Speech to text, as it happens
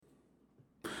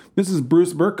This is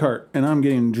Bruce Burkhart, and I'm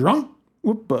getting drunk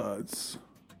with buds.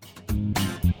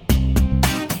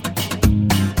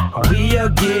 We are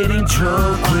getting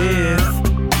drunk with.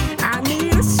 I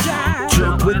need a shot.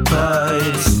 Drunk with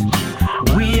buds.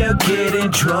 We are getting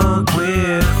drunk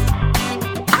with.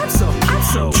 I'm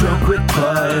so drunk with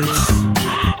buds.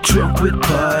 Drunk with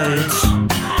buds.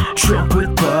 Drunk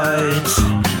with buds.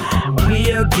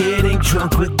 We are getting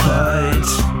drunk with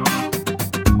buds.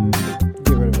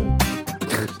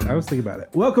 I was thinking about it.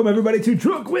 Welcome, everybody, to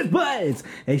Drunk with Buds,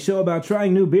 a show about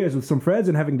trying new beers with some friends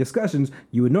and having discussions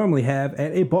you would normally have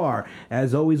at a bar.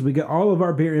 As always, we get all of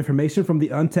our beer information from the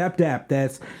Untapped app.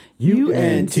 That's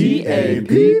UNTAPPD.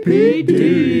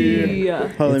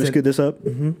 Hold on, let me scoot this up.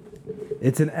 Mm-hmm.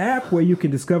 It's an app where you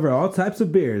can discover all types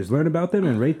of beers, learn about them,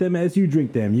 and rate them as you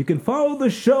drink them. You can follow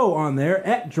the show on there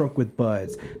at Drunk with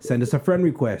Buds. Send us a friend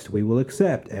request. We will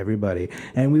accept everybody.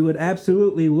 And we would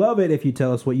absolutely love it if you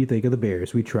tell us what you think of the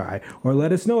beers we try, or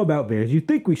let us know about beers you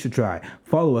think we should try.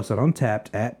 Follow us on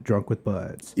Untapped at Drunk with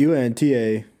Buds.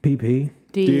 UNTAPPD.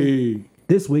 D.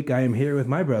 This week I am here with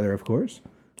my brother, of course.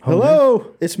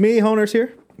 Hello, it's me, Honors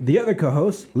here. The other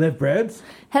co-host, Liv Breads.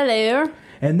 Hello.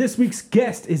 And this week's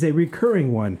guest is a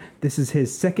recurring one. This is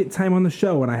his second time on the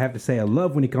show, and I have to say I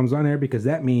love when he comes on here because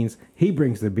that means he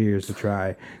brings the beers to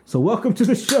try. So welcome to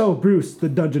the show, Bruce, the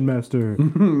Dungeon Master.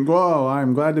 Well,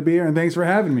 I'm glad to be here, and thanks for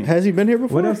having me. Has he been here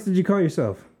before? What else did you call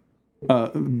yourself?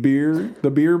 The beer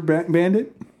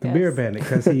bandit? The Beer Bandit,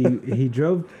 because he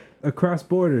drove across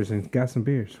borders and got some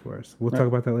beers for us. We'll talk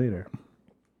about that later.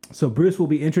 So Bruce will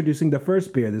be introducing the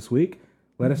first beer this week.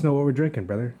 Let us know what we're drinking,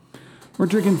 brother. We're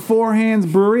drinking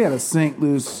 4Hands Brewery out of St.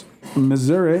 Louis,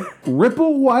 Missouri.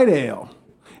 Ripple White Ale.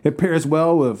 It pairs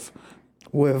well with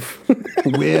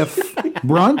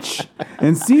brunch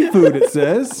and seafood, it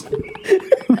says.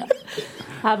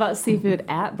 How about seafood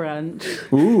at brunch?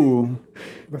 Ooh.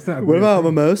 That's not What about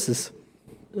mimosas?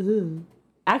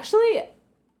 Actually,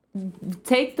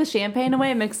 take the champagne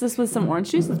away and mix this with some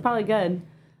orange juice. It's probably good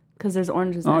because there's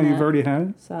oranges in it. Oh, you've already had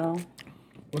it? So,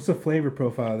 What's the flavor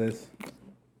profile of this?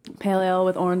 pale ale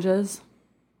with oranges.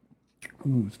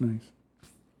 Ooh, it's nice.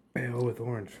 Ale with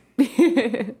orange.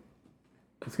 It's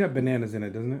got bananas in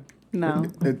it, doesn't it? No,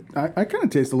 I kind of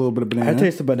taste a little bit of banana. I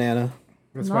taste the banana.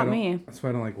 That's Not why I don't- me. That's why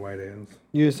I don't like white ales.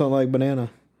 You just don't like banana.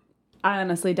 I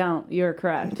honestly don't. You're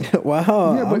correct.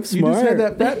 Wow, Yeah, but I'm you smart. just had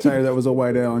that fat tire that was a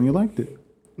white ale, and you liked it.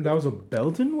 That was a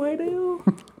Belgian white ale?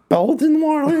 Golden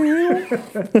morning.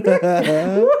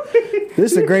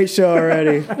 This is a great show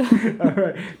already. All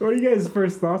right. What are you guys'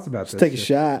 first thoughts about this? Take a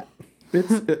shot.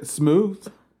 It's smooth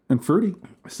and fruity.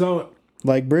 So,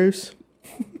 Like Bruce.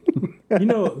 you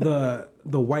know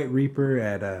the White Reaper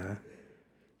at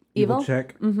Evil?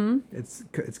 Check? Mm-hmm.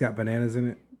 It's got bananas in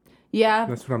it. Yeah,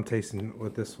 That's what I'm tasting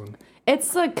with this one.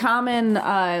 it's a common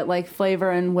like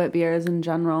flavor in wit beers in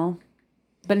general.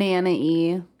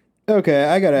 Banana-y. Okay,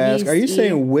 I gotta ask. Are you Yeasty.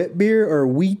 saying wit beer or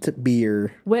wheat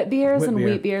beer? Wit beers Wit and beer.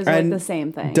 wheat beers are like And the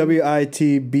same thing.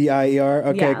 WITBIER?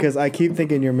 Okay, Yeah. because I keep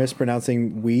thinking you're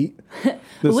mispronouncing wheat.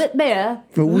 Wit beer.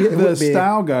 The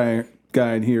style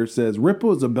guide here says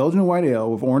Ripple is a Belgian white ale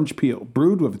with orange peel,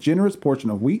 brewed with a generous portion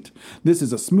of wheat. This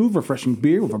is a smooth, refreshing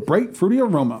beer with a bright, fruity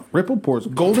aroma. Ripple pours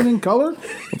golden in color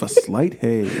with a slight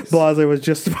haze. Blase was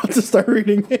just about to start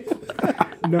reading it.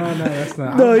 No, that's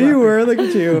not. No, you were. Look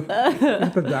at you.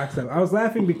 That's the doc stuff. I was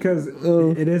laughing because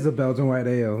it is a Belgian white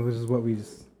ale, which is what we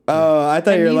just. Oh, I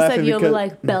thought And you were you laughing said you because...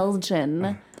 like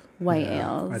Belgian white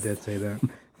ales. I did say that.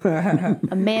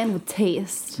 A man with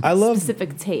taste. I love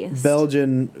specific taste.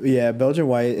 Belgian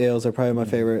white ales are probably my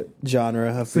favorite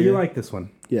genre of So beer. you like this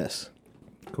one? Yes.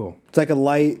 Cool. It's like a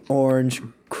light orange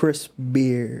crisp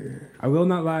beer. I will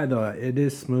not lie though, it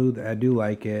is smooth. I do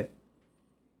like it.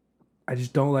 I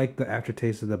just don't like the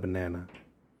aftertaste of the banana.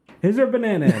 Is there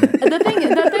banana in it? The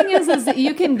thing is that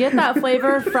you can get that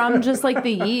flavor from just like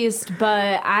the yeast,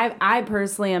 but I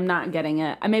personally am not getting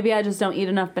it. Maybe I just don't eat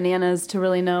enough bananas to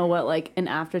really know what like an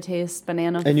aftertaste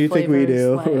banana. And you think we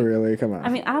do? Like. Really? Come on. I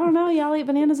mean, I don't know. Y'all eat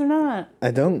bananas or not?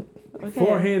 I don't. Okay.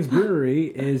 4Hands Brewery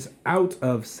is out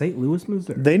of St. Louis,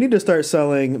 Missouri. They need to start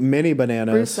selling mini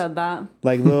bananas. Bruce said that.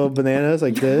 Like little bananas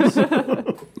like this.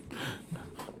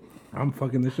 I'm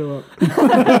fucking the show up.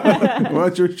 Why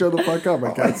don't you shut the fuck up,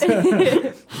 I guess?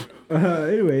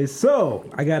 Anyways, so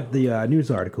I got the news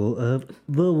article of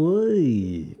the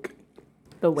week.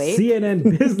 The weight.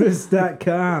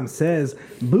 CNNBusiness.com says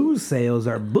booze sales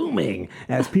are booming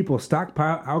as people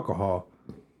stockpile alcohol,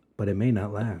 but it may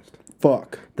not last.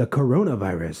 Fuck. The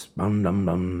coronavirus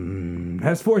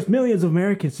has forced millions of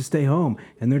Americans to stay home,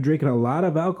 and they're drinking a lot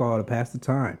of alcohol to pass the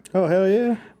time. Oh, hell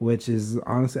yeah. Which is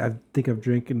honestly, I think I've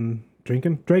drinking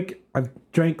Drink. I've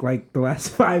drank like the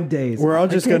last 5 days. We're all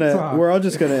just gonna talk.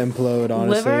 implode.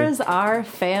 Honestly, Livers are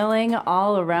failing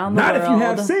all around the Not world. if you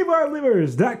have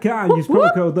SaveOurLivers.com. Use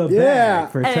promo code the Yeah. bag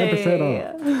for 10%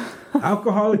 off.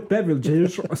 Alcoholic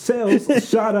beverages sales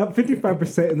shot up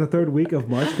 55% in the third week of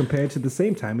March compared to the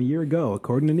same time a year ago,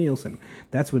 according to Nielsen.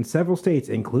 That's when several states,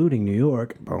 including New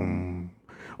York,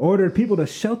 ordered people to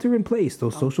shelter in place.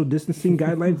 Those social distancing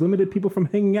guidelines limited people from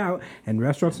hanging out, and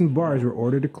restaurants and bars were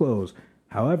ordered to close.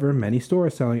 However, many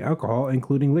stores selling alcohol,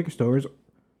 including liquor stores,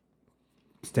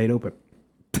 stayed open.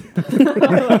 Is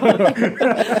that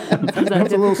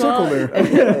That's a little circle there.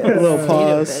 a little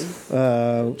pause.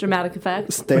 Dramatic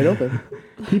effect. Stayed open.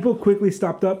 People quickly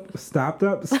stocked up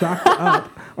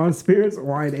on spirits,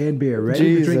 wine, and beer.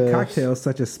 Ready to drink Jesus. cocktails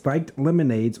such as spiked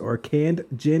lemonades or canned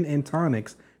gin and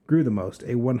tonics grew the most,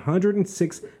 a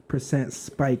 106%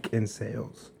 spike in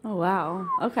sales. Oh, wow.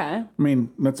 Okay. I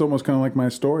mean, that's almost kind of like my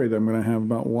story that I'm going to have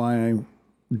about why I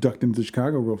ducked into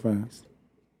Chicago real fast.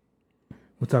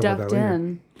 We'll talk about Ducked that later.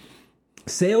 in.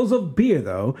 Sales of beer,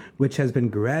 though, which has been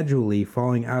gradually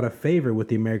falling out of favor with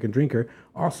the American drinker,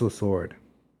 also soared.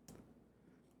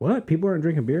 What? People aren't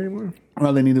drinking beer anymore?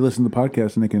 Well, they need to listen to the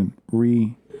podcast and they can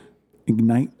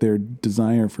reignite their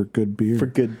desire for good beer. For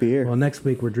good beer. Well, next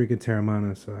week we're drinking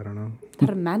Terramana, so I don't know.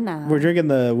 Hermana. We're drinking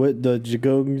the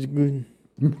Jago.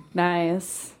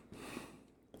 Nice.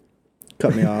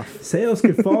 Cut me off. Sales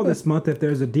could fall this month if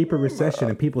there's a deeper recession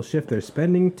and people shift their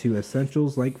spending to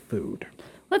essentials like food.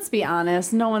 Let's be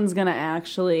honest. No one's going to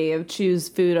actually choose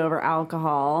food over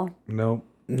alcohol. Nope.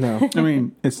 No. I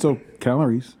mean, it's still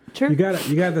calories. True. You got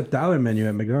the dollar menu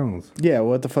at McDonald's. Yeah.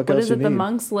 What the fuck What else is you it? need? The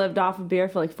monks lived off of beer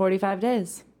for like 45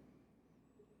 days.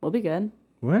 We'll be good.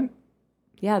 What?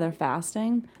 Yeah, they're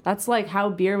fasting. That's like how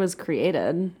beer was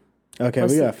created. Okay,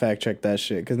 What's we the- gotta fact check that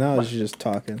shit because now she's just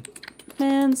talking.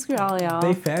 Man, screw all y'all.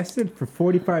 They fasted for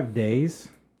 45 days.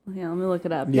 Yeah, let me look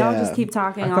it up. Yeah. Y'all just keep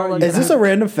talking. I I'll thought look you- Is it this up. a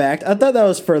random fact? I thought that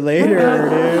was for later,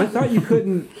 I dude. thought you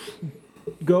couldn't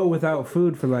go without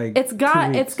food for like It's 2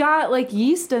 got weeks. like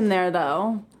yeast in there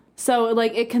though. So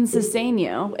like it can sustain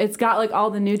you. It's got like all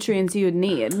the nutrients you would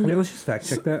need. Yeah, let's just fact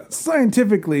check that.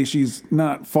 Scientifically, she's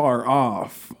not far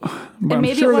off. But And I'm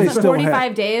maybe sure it they wasn't still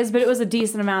 45 days, but it was a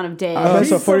decent amount of days. Oh,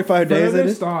 so She's 45 the days it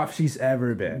furthest is? off she's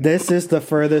ever been. This is the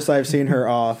furthest I've seen her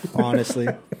off, honestly.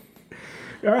 All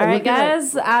all right, look it up.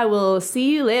 guys. I will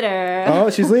see you later. Oh,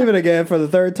 she's leaving again for the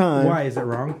third time. Why is it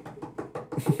wrong?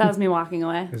 That was me walking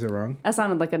away. Is it wrong? That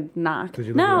sounded like a knock. Did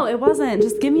you look No, it it wasn't.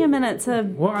 Just give me a minute to.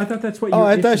 Well, I thought that's what you. Oh, were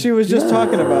I thought she itching- was just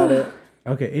talking about it.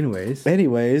 Okay. Anyways,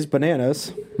 Anyways,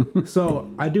 bananas. so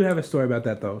I do have a story about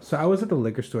that though. So I was at the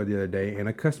liquor store the other day, and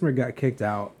a customer got kicked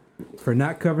out for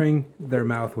not covering their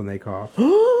mouth when they cough.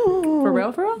 For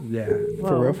real, for real? Yeah.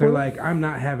 For real? They're like, I'm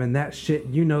not having that shit.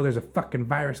 You know there's a fucking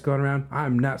virus going around.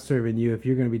 I'm not serving you. If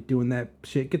you're going to be doing that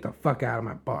shit, get the fuck out of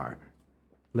my bar.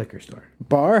 Liquor store.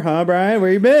 Bar, huh, Brian? Where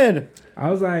you been?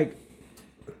 I was like,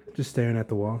 just staring at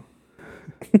the wall.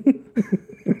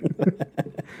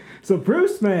 So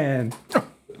Bruce, man,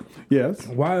 Yes.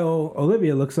 while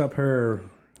Olivia looks up her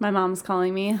My mom's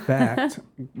calling me. fact.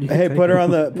 you can Hey, take put her it.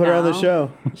 on the No.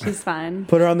 show. She's fine.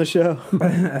 Put her on the show.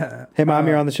 Hey, mom,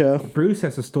 you're on the show. Bruce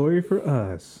has a story for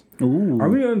us. Ooh. Are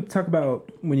we going to talk about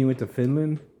when you went to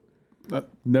Finland?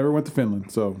 Never went to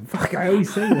Finland, so Fuck, I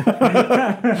always say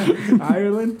that.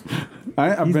 Ireland?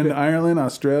 I've been to Ireland,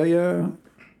 Australia,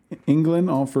 England,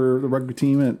 all for the rugby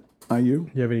team at IU.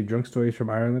 You have any drunk stories from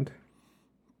Ireland?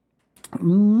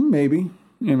 Maybe.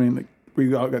 I mean, like,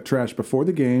 we all got trashed before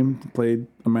the game, played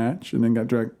a match, and then got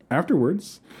dragged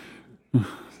afterwards.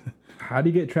 How do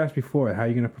you get trashed before it? How are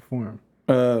you going to perform?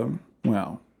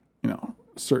 Well,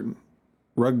 certain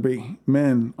rugby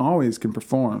men always can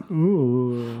perform.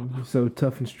 Ooh, so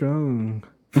tough and strong.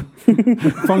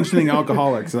 Functioning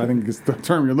alcoholics, I think is the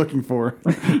term you're looking for.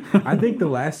 I think the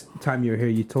last time you were here,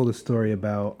 you told a story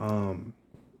about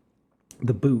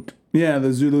the boot. Yeah,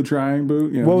 the Zulu trying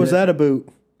boot. What was that a boot?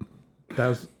 That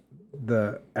was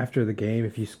after the game.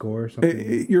 If you score or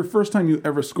something, Your first time you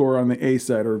ever score on the A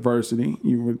side or varsity,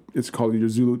 it's called your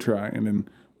Zulu try, and then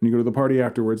when you go to the party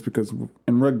afterwards, because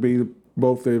in rugby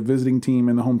both the visiting team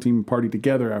and the home team party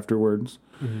together afterwards,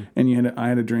 and I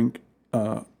had to drink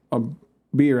a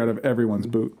beer out of everyone's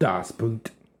boot, Das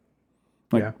Boot,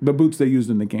 like Yeah. the boots they used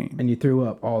in the game. and you threw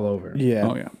up all over. Yeah.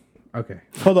 Oh yeah, Okay.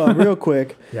 Hold on, real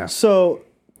quick. Yeah. So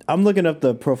I'm looking up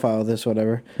the profile of this,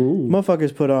 whatever.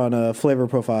 Motherfuckers put on a flavor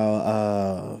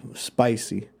profile,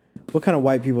 spicy. What kind of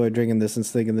white people are drinking this and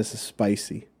thinking this is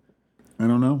spicy? I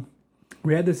don't know.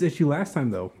 We had this issue last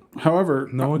time though. However,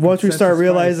 No one. Once we could start sense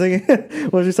the spice.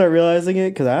 realizing it,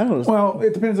 because I don't. well,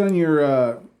 it depends on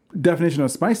your definition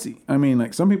of spicy. I mean,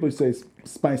 like some people say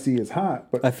spicy is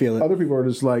hot, but I feel it. Other people are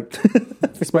just like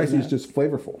spicy is just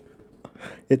flavorful.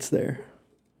 It's there.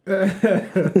 You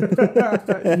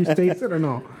taste it or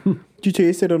no? Did you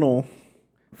taste it or no?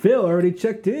 Phil already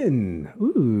checked in.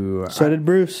 Ooh. So did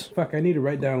Bruce. Fuck, I need to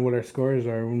write down what our scores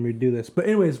are when we do this. But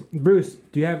anyways, Bruce,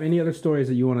 do you have any other stories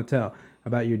that you want to tell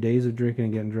about your days of drinking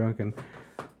and getting drunk? And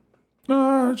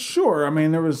Sure. I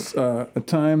mean, there was a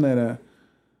time that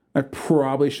I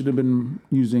probably should have been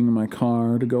using my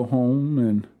car to go home,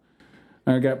 and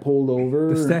I got pulled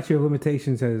over. the statute of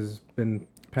limitations has been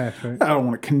passed, right? I don't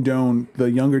want to condone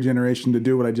the younger generation to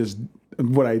do what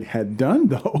I had done,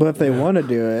 though. But if they want to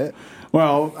do it,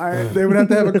 Well, they would have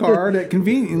to have a car that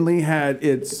conveniently had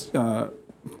its what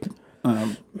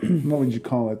would you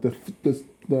call it?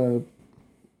 Where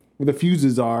the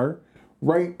fuses are,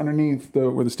 right underneath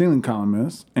where the steering column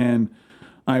is. And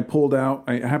I pulled out.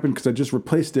 It happened because I just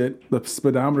replaced it, the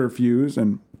speedometer fuse,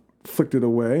 and flicked it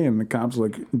away. And the cops were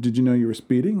like, "Did you know you were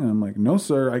speeding?" And I'm like, "No,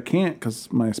 sir, I can't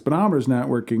because my speedometer's not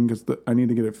working because I need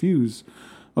to get a fuse."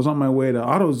 I was on my way to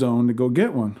AutoZone to go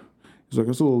get one. He's like,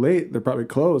 "It's a little late. They're probably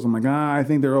closed." I'm like, I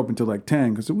think they're open till like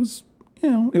 10 because it was,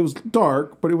 it was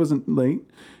dark, but it wasn't late.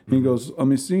 And he goes, "Let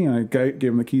me see." And I gave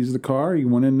him the keys to the car. He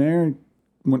went in there,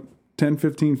 went 10,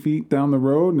 15 feet down the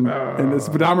road, and the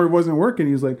speedometer wasn't working.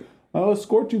 He was like, "I'll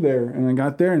escort you there." And I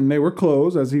got there, and they were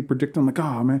closed as he predicted. I'm like,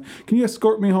 "Oh, man, can you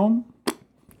escort me home?"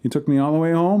 He took me all the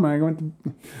way home. And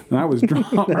I was drunk.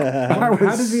 How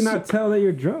does he not tell that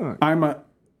you're drunk? I'm a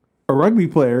rugby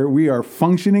player. We are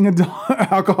functioning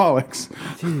alcoholics.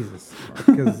 Jesus.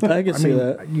 'Cause, I can see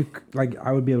that.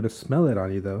 I would be able to smell it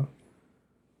on you, though.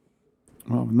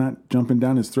 Well, not jumping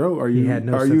down his throat. Are you? He had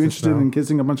no are sense you of interested smell. in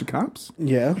kissing a bunch of cops?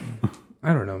 Yeah.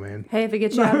 I don't know, man. Hey, if it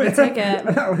gets you out of the ticket.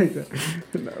 Not like that.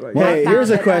 Not like Hey, here's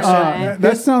a question.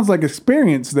 That sounds like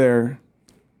experience there.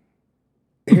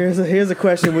 Here's a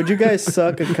question. Would you guys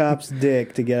suck a cop's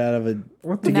dick to get out of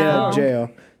get out of jail?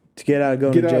 To get out of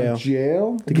going Get to out jail? of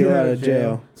jail? To get out of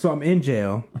jail. So I'm in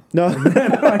jail. No. I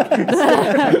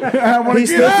want to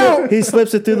get out. He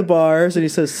slips it through the bars and he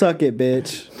says, "Suck it,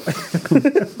 bitch."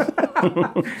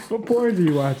 What porn do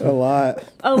you watch? A lot.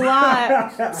 A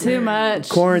lot. Too much.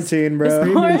 Quarantine,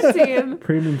 bro. Quarantine.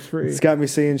 Premium's free. It's got me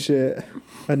seeing shit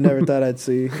I never thought I'd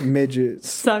see. Midgets.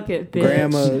 Suck it, bitch.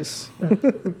 Grandmas.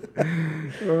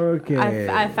 Okay.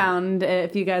 I found it,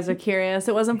 if you guys are curious,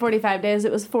 it wasn't 45 days,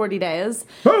 it was 40 days.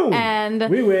 Boom! And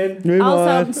We win. We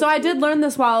also, won. so I did learn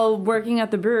this while working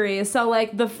at the brewery. So,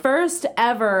 like, the first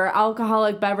ever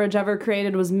alcoholic beverage ever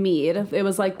created was mead. It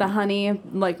was like the honey,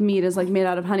 like mead is like made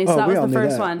out of honey. So Oh, that we was all the knew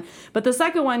first that. one. But the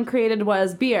second one created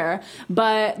was beer.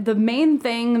 But the main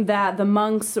thing that the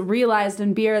monks realized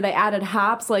in beer, they added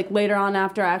hops. Like later on,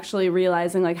 after actually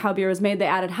realizing like how beer was made, they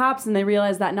added hops, and they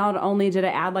realized that not only did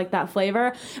it add like that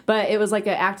flavor, but it was like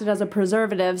it acted as a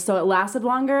preservative, so it lasted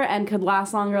longer and could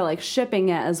last longer like shipping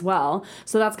it as well.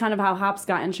 So that's kind of how hops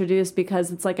got introduced,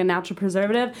 because it's like a natural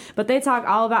preservative. But they talk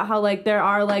all about how like there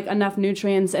are like enough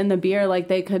nutrients in the beer, like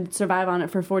they could survive on it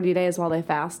for 40 days while they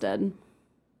fasted.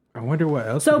 I wonder what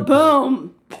else. So you could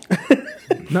boom.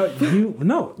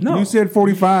 No. You said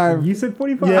 45. You said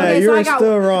 45. Yeah, Okay, you I were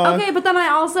still wrong. Okay, but then I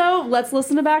also, let's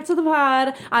listen to back to the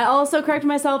pod. I also corrected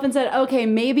myself and said, okay,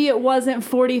 maybe it wasn't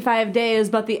 45 days,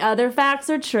 but the other facts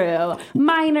are true.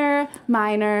 Minor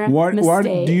Why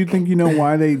mistake. do you think you know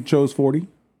why they chose 40?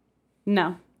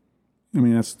 No. I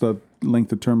mean, that's the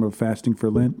length of term of fasting for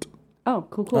Lent. Oh,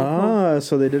 cool. Ah,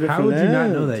 so they did it How for would you not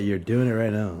that. know that? You're doing it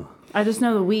right now. I just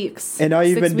know the weeks. And all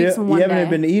you've 6 been weeks doing, and you 1 haven't day.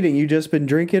 been eating. You just been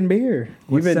drinking beer.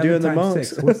 What's You've been 7 doing the times monks.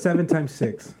 6? What's 7 times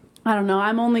 6? I don't know.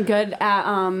 I'm only good at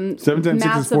 7 times 6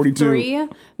 math is 42. of 3.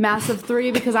 Math of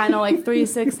 3 because I know like 3,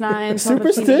 6, 9. 12,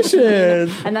 15, Superstition.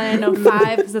 18. And then I know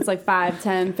 5 because it's like 5,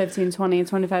 10, 15, 20,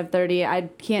 25, 30. I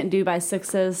can't do by 6s,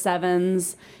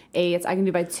 7s, 8s. I can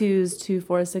do by 2s, 2,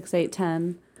 4, 6, 8,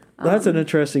 10. That's an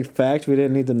interesting fact we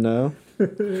didn't need to know.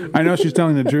 I know she's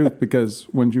telling the truth because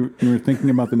when you were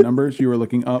thinking about the numbers, you were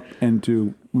looking up and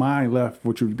to my left,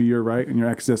 which would be your right, and you're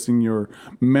accessing your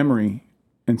memory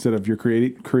instead of you're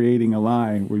creating a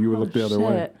lie where you would look the other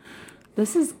way.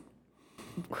 This is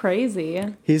crazy.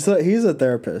 He's a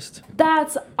therapist.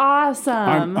 That's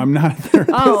awesome. I'm not a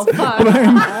therapist. Oh,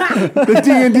 fuck. The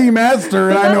D&D master,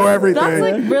 and I know everything. That's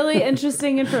like really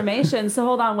interesting information. So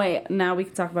hold on, wait. Now we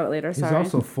can talk about it later. He's Sorry.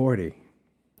 also 40.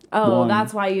 Oh, One.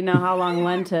 that's why you know how long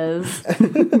Lent is.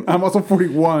 I'm also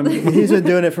 41. He's been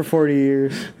doing it for 40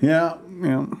 years. Yeah.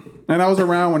 And I was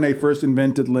around when they first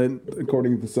invented Lent,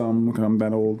 according to some. I'm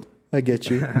that old. I get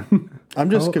you. I'm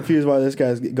just confused why this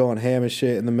guy's going ham as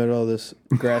shit in the middle of this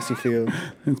grassy field.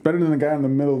 It's better than the guy in the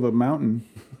middle of the mountain.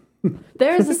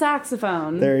 There's a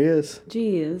saxophone. There he is.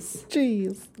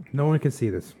 Jeez. No one can see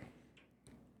this.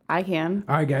 I can.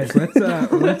 All right, guys,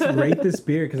 let's rate this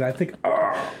beer because I think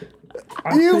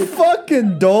You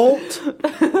fucking dolt.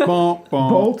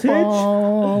 voltage.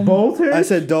 I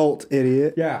said dolt,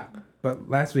 idiot. Yeah, but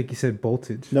last week you said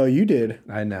voltage. No, you did.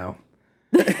 I know.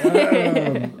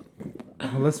 Well,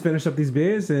 let's finish up these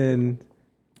beers and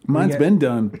Mine's been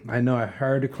done. I know I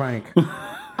heard a clank.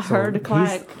 Heard a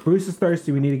clank. Bruce is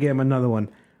thirsty. We need to get him another one.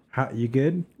 You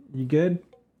good? You good?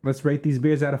 Let's rate these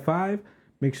beers out of 5.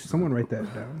 Make sure someone write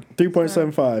that down.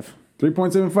 3.75.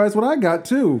 3.75 is what I got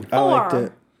too. I liked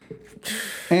it.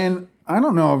 And I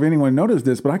don't know if anyone noticed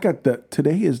this, but I got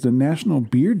today is the National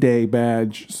Beer Day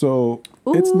badge. So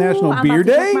it's National I'm Beer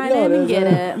about to Day? tuck mine in and get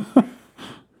it.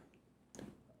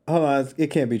 Hold on, it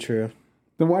can't be true.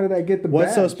 Then why did I get the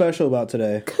What's so badge? special about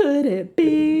today? Could it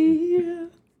be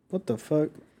What the fuck?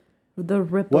 the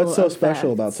ripple? What's so effect?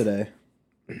 special about today?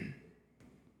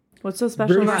 What's so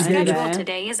special about Schedule today?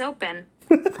 today is open.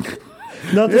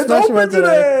 Nothing It's special open about today.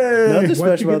 today! Nothing What'd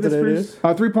special you about give this, today, Bruce? dude.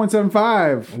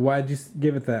 3.75. Why'd you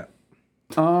give it that?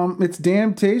 It's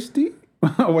damn tasty.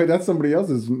 Oh, wait, that's somebody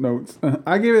else's notes.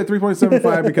 I gave it a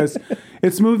 3.75 because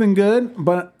it's smooth and good,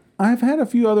 but I've had a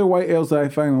few other white ales that I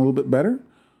find a little bit better.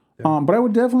 But I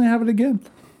would definitely have it again.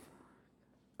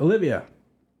 Olivia,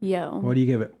 Yo. what do you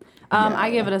give it?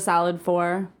 I give it a solid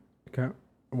 4. Okay.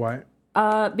 Why?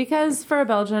 Because for a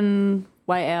Belgian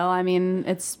white ale, I mean,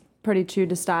 it's pretty true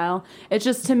to style. It's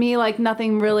just, to me, like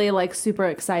nothing really like super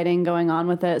exciting going on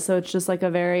with it. So it's just like a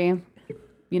very,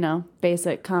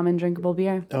 basic, common, drinkable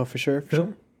beer. Oh, for sure.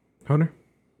 Phil? Hunter?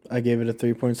 I gave it a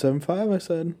 3.75, I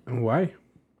said. Why?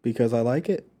 Because I like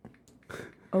it.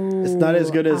 Oh, It's not as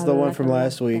good as I the one like from it.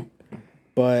 last week,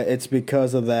 but it's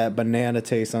because of that banana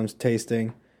taste I'm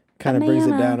tasting. Kind of brings it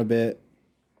Banana. down a bit.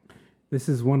 This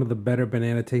is one of the better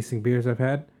banana tasting beers I've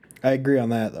had, I agree on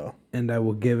that, though. and I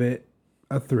will give it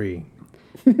a 3.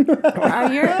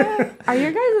 Are your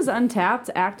guys' Untapped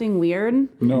acting weird?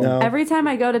 No. Every time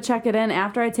I go to check it in,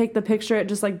 after I take the picture, it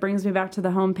just like brings me back to the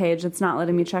homepage. It's not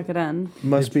letting me check it in.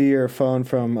 Must be your phone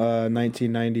from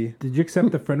 1990. Did you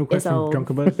accept the friend request It's from old.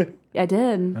 Drunkabuzz? I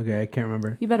did. Okay, I can't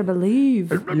remember. You better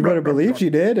believe. You better believe she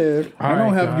did, dude. I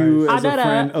don't have you as a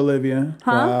friend, Olivia.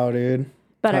 Wow, dude.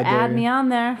 Better How dare add you. me on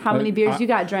there. How many beers you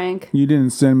got drank? You didn't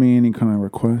send me any kind of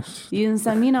requests. You didn't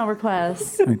send me no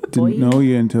requests. I didn't know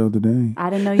you until today.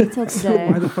 I didn't know you till today.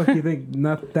 Why the fuck do you think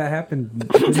not that happened?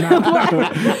 Did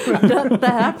not- that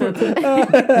happened.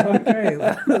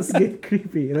 Okay, let's get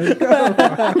creepy. Let's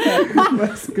go.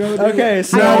 Let's go. To Okay,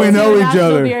 so Now we know each National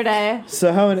other. Beer Day.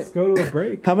 so Go to a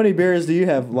break. how many beers do you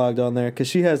have logged on there? Because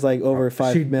she has like over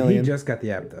 5 million. He just got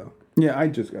the app though. Yeah, I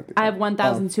just got the I have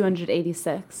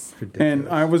 1,286. And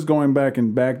I was going back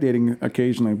and backdating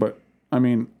occasionally, but I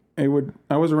mean, I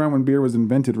was around when beer was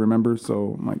invented, remember?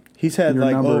 So I'm like, He's had your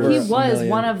like number over He is- a was million.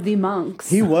 one of the monks.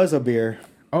 He was a beer.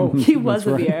 Oh, He was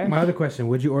a beer. my other question: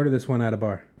 would you order this one at a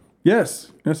bar? yes,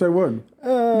 I would.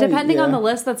 Depending on yeah. the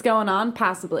list that's going on,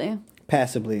 possibly.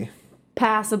 Passively.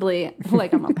 Passably.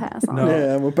 Like I'm gonna pass on it.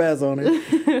 Yeah, we'll pass on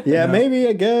it. Yeah, maybe,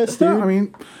 I guess, dude. No, I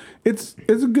mean, it's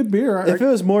a good beer. If it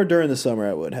was more during the summer,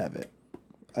 I would have it.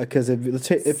 Because it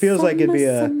feels like it'd be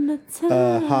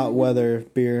a hot weather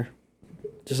beer.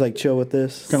 Just like chill with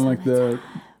this. Kind of like the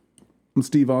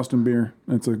Steve Austin beer.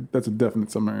 That's a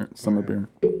definite summer beer.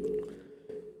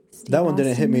 That one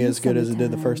didn't hit me as good as it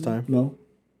did the first time. No,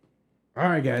 All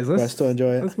right, guys, But I still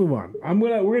enjoy it. let's move on.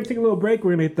 We're gonna take a little break.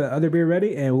 We're gonna get the other beer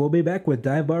ready, and we'll be back with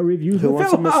dive bar reviews. Who with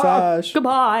wants a Phil. massage?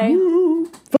 Goodbye.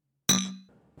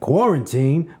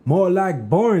 Quarantine, more like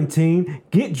Borantine.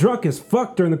 Get drunk as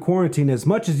fuck during the quarantine as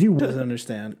much as you want. Doesn't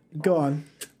understand. Go on.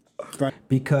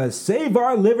 Because Save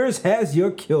Our Livers has your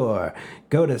cure.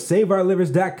 Go to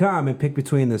saveourlivers.com and pick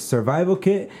between the survival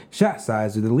kit, shot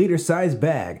size, or the liter size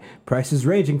bag. Prices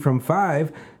ranging from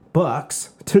 $5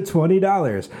 to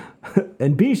 $20.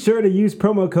 And be sure to use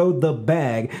promo code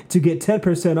THEBAG to get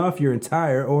 10% off your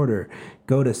entire order.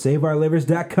 Go to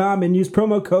saveourlivers.com and use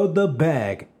promo code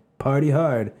THEBAG. Party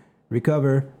hard,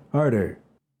 recover harder.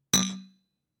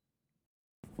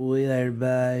 We are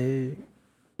back.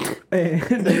 And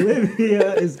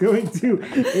Olivia is going to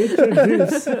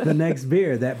introduce the next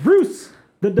beer that Bruce,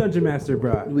 the Dungeon Master,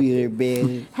 brought. We are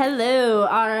big. Hello.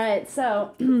 All right.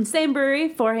 So, same brewery,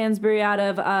 4Hands Brewery out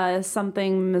of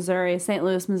something, Missouri, St.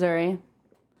 Louis, Missouri.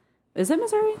 Is it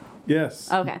Missouri?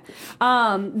 yes. Okay.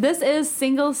 This is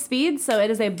single speed, so it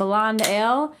is a blonde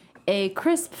ale, a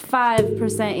crisp 5%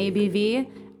 ABV.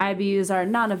 IBUs are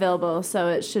not available, so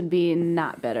it should be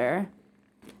not bitter.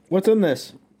 What's in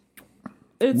this?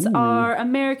 It's our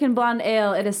American Blonde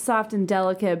Ale. It is soft and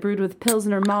delicate, brewed with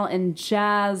Pilsner malt and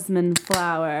jasmine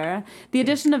flower. The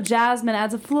addition of jasmine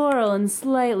adds a floral and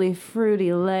slightly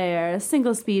fruity layer. A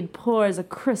single speed pours a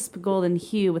crisp golden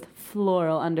hue with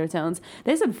floral undertones.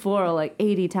 They said floral like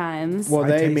 80 times. Well, I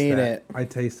they taste mean that. it. I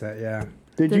taste that, yeah.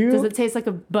 Did you? Does it taste like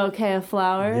a bouquet of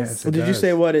flowers? Yes, Well, did you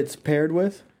say what it's paired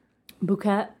with?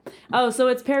 Bouquet. Oh, so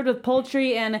it's paired with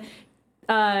poultry and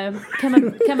stop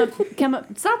laughing.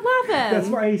 That's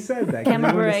why he said that. 'Cause he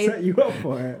wanted to set you up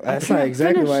for it. That's not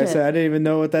exactly what I said. I didn't even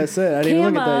know what that said. I didn't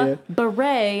even look at that yet.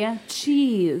 Beret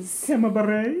cheese.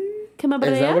 Camembert.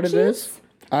 Camembert Is that what it cheese? is?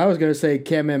 I was going to say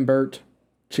Camembert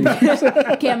cheese.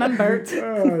 Camembert.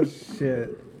 Oh,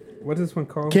 shit. What is this one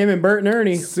called? Camembert and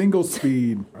Ernie. Single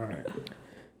speed. All right.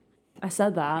 I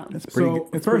said that. It's pretty. So,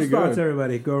 It's first pretty thoughts, good.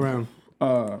 everybody. Go around.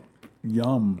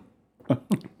 Yum.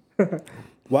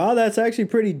 Wow, that's actually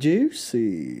pretty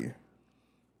juicy.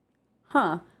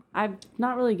 Huh. I'm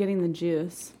not really getting the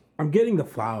juice. I'm getting the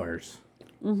flowers.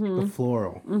 The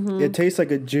floral. It tastes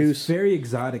like a juice. Very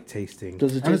exotic tasting.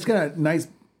 Does it And it's taste? got a nice,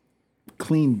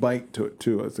 clean bite to it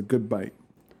too. It's a good bite.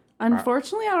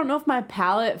 Unfortunately, I don't know if my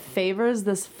palate favors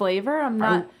this flavor. I'm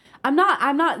not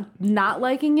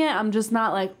liking it. I'm just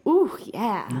not like, ooh,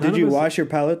 yeah. Did you of us- wash your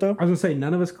palate though? I was going to say,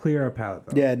 none of us clear our palate,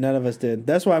 though. Yeah, none of us did.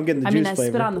 That's why I'm getting the I juice mean, I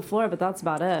flavor. spit on the floor, but that's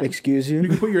about it. Excuse You you.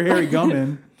 can put your hairy gum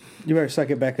in. You better suck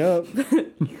it back up.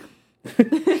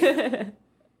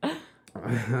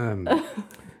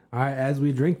 All right, as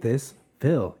we drink this,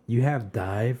 Phil, you have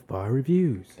dive bar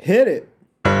reviews. Hit it.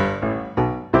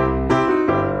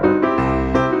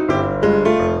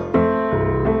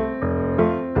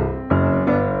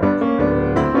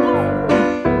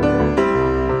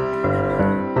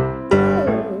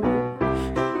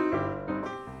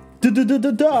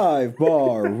 Dive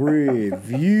bar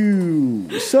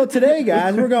review. So today,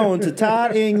 guys, we're going to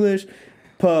Todd English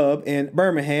Pub in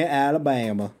Birmingham,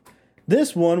 Alabama.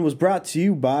 This one was brought to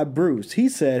you by Bruce. He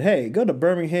said, hey, go to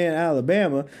Birmingham,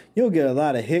 Alabama. You'll get a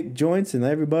lot of hick joints and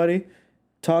everybody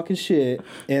talking shit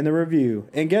in the review.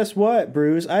 And guess what,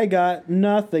 Bruce? I got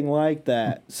nothing like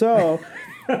that. So,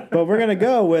 but we're going to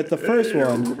go with the first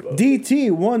one.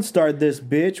 DT one-starred this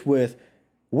bitch with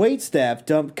waitstaff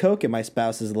dumped coke in my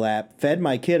spouse's lap, fed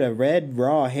my kid a red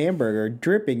raw hamburger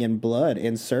dripping in blood,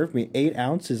 and served me 8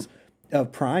 ounces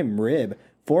of prime rib,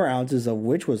 4 ounces of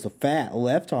which was the fat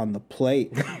left on the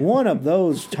plate. One of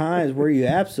those times where you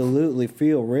absolutely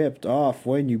feel ripped off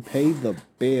when you pay the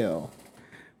bill.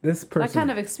 This person. That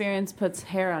kind of experience puts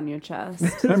hair on your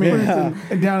chest. I mean, down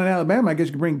in Alabama, I guess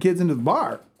you can bring kids into the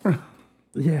bar.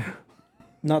 Yeah.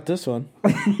 Not this one.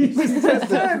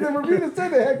 The review said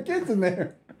they had kids in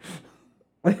there.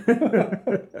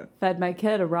 Fed my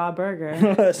kid a raw burger.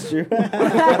 That's true.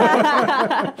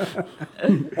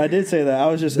 I did say that. I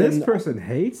was just This in. person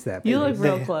hates that. You look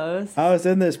place. real close. I was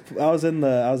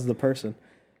the person.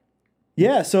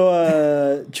 Yeah,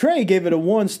 so Trey gave it a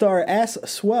 1-star ass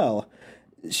swell.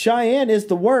 Cheyenne is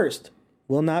the worst.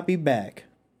 Will not be back.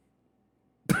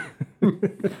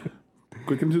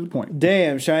 Quick and to the point.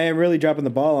 Damn, Cheyenne really dropping the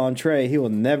ball on Trey. He will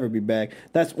never be back.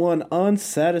 That's one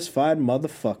unsatisfied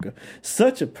motherfucker.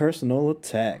 Such a personal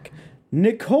attack.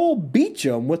 Nicole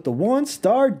Beecham with the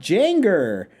 1-star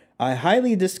Janger. I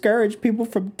highly discourage people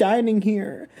from dining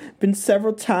here. Been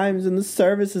several times and the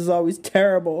service is always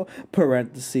terrible.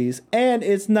 Parentheses. And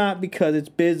it's not because it's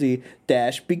busy.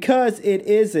 Dash. Because it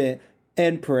isn't.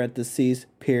 End parentheses.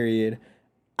 Period.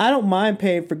 I don't mind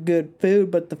paying for good food,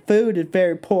 but the food is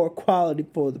very poor quality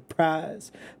for the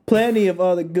price. Plenty of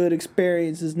other good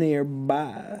experiences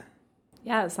nearby.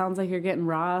 Yeah, it sounds like you're getting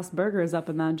raw ass burgers up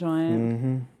in that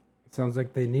joint. Sounds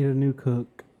like they need a new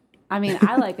cook. I mean,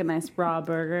 I like a nice raw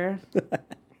burger.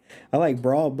 I like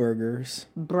brawl burgers.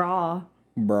 Braw.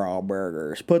 Brawl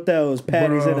burgers. Put those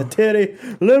patties in a titty.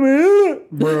 Let me eat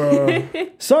it.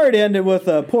 Bruh. Sorry to end it with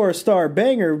a poor star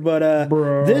banger, but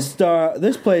this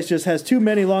place just has too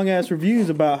many long ass reviews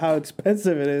about how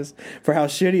expensive it is for how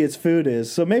shitty its food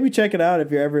is. So maybe check it out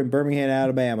if you're ever in Birmingham,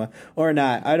 Alabama, or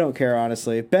not. I don't care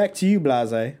honestly. Back to you,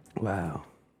 Blase. Wow.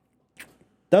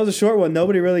 That was a short one.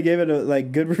 Nobody really gave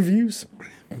it good reviews.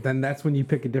 Then that's when you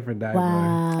pick a different dive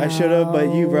bar. I should have,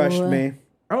 but you rushed me.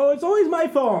 Oh, it's always my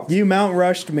fault. You Mount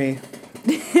rushed me.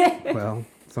 Well,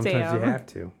 sometimes you Damn. have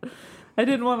to. I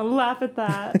didn't want to laugh at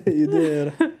that. You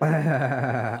did. All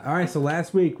right, so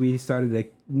last week we started a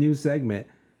new segment.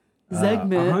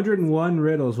 Segment. 101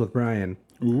 riddles with Brian.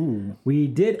 Ooh. We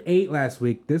did 8 last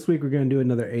week. This week we're going to do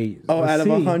another 8. Oh, Let's out of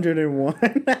see.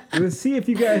 101. Let's see if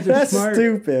you guys are That's smart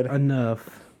stupid.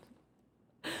 enough.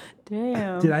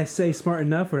 Damn. Did I say smart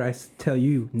enough or did I tell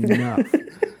you enough?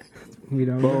 We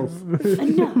don't Both.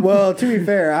 Well, to be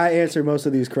fair, I answered most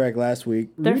of these correct last week.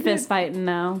 They're fist fighting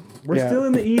now. We're Yeah. still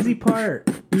in the easy part.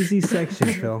 Easy section,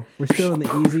 Phil. We're still in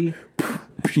the easy.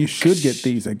 You should get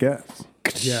these, I guess.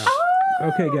 Yeah.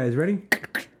 Okay, guys, ready?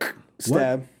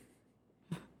 Stab.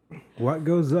 What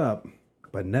goes up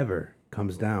but never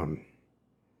comes down?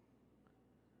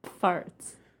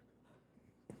 Farts.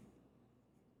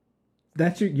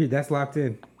 That's locked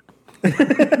in.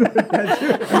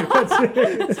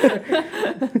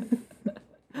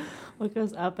 What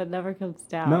goes up and never comes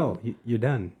down? No, you're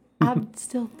done. I'm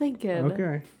still thinking.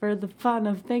 Okay. For the fun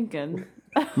of thinking.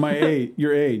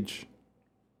 Your age.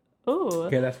 Ooh.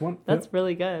 Okay, that's one. That's Yep.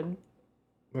 really good.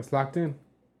 That's locked in.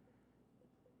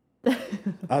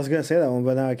 I was gonna say that one,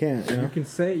 but now I can't. You know? You can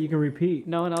say it. You can repeat.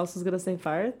 No one else is gonna say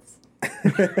farts?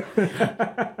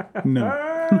 No.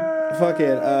 Fuck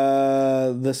it.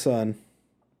 The sun.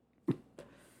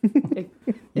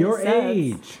 Your It says-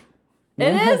 age.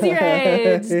 It is your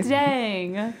age.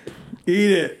 Dang.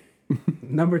 Eat it.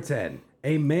 Number 10.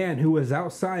 A man who was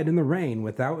outside in the rain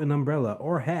without an umbrella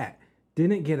or hat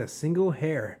didn't get a single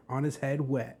hair on his head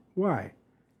wet. Why?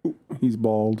 He's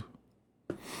bald.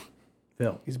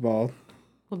 Phil. He's bald.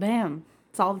 Well, damn.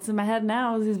 It's all that's in my head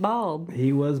now is he's bald.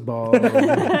 He was bald.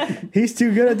 He's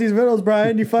too good at these riddles,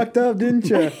 Brian. You fucked up, didn't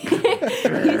you? He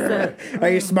said, Are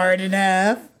you smart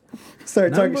enough?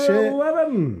 Start talking Number shit.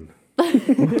 11.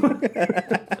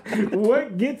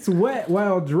 What gets wet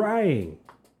while drying?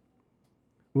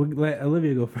 We'll let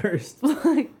Olivia go first.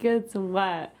 it gets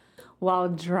wet while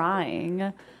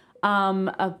drying.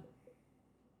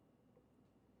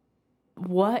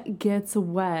 What gets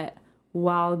wet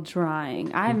while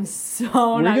drying? I'm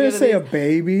so We're not gonna good say a at these.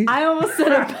 baby. I almost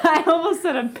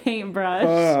said a paintbrush.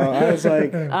 I was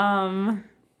like, A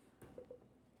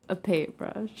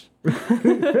paintbrush.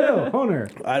 Phil, Honer.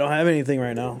 I don't have anything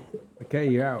right now. Okay,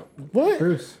 you're out. What?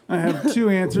 Bruce. I have two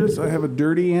answers. I have a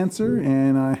dirty answer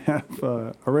and I have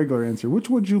a regular answer. Which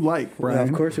would you like, Well, Brian?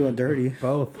 of course you want dirty.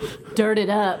 Both. Dirt it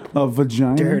up. A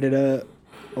vagina. Dirt it up.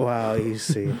 Wow, you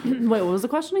see. Wait, what was the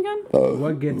question again?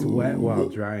 What gets wet while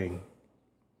drying?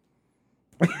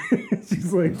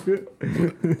 She's like,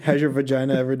 Has your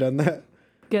vagina ever done that?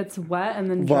 Gets wet and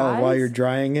then dries. While you're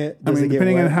drying it? I Does mean, it get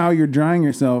depending wet? on how you're drying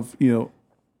yourself,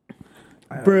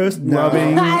 Bruce, no.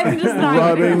 rubbing, I'm just not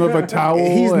rubbing with a towel.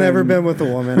 He's never and, been with a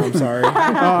woman. I'm sorry.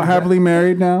 happily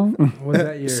married now. was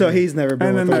that your... So he's never been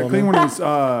And then with a that thing woman. when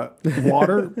it's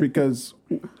water, because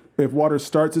if water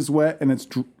starts as wet and it's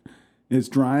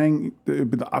drying,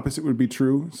 the opposite would be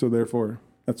true. So therefore,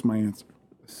 that's my answer.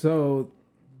 So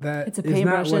that It's a is not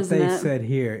paintbrush, what isn't they it? said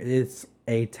here. It's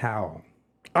a towel.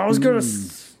 I was gonna.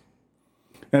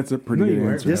 That's a pretty No, you good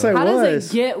weren't. answer. Yes, I How was. does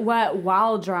it get wet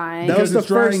while drying? That was Because the it's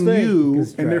first drying thing. you,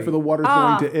 It's and therefore the water's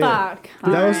Oh, going to it. fuck.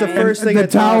 That was the Alright. first thing The I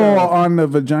thought towel of. on the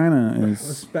vagina Let's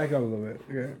is. back up a little bit.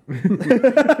 Okay.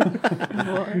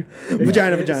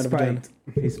 Vagina, It vagina, vagina. spiked.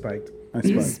 He spiked. I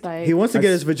He's spiked. spiked. He wants to get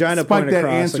his vagina Spike pointed that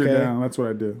across. answer Okay? down. That's what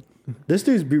I do. This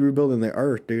dude's be rebuilding the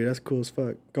earth, dude. That's cool as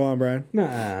fuck. Go on, Brian.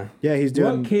 Nah. Yeah, he's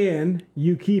doing. What can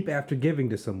you keep after giving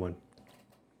to someone?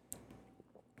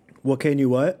 What can you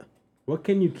what? What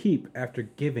can you keep after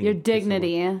giving? Your to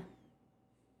dignity.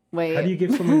 Wait. someone? How do you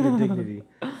give someone your dignity?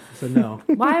 So no.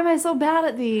 Why am I so bad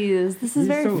at these? This is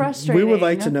You're very so- frustrating. We would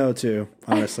like to know too,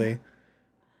 honestly.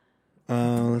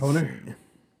 Let's Owner. see.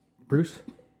 Bruce.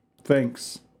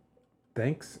 Thanks.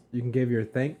 Thanks. You can give your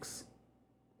thanks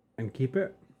and keep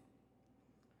it.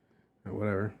 Or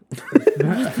whatever.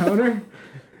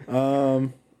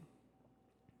 Owner.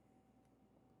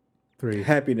 3.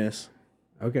 Happiness.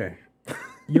 Okay.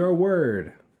 Your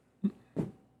word.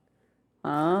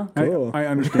 Cool. I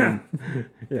understand.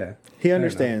 Yeah. He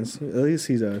understands. At least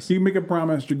he does. You make a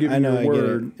promise, you're I giving know, your I get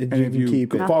word, it. and You if can you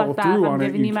keep it. Nah, follow fuck that. through If I'm on it,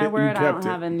 giving you my word, I kept don't it.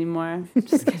 have it anymore.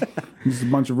 Just kidding. This is a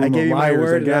bunch of I rumor gave you my liars,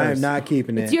 word, I and I guess. am not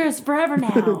keeping it. It's yours forever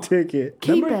now. Take it.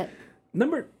 Keep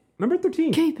Number- it. Number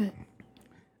 13. Keep it.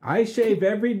 I shave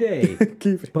every day,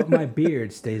 Keep it. but my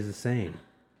beard stays the same.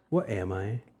 What am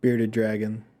I? Bearded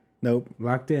dragon. Nope.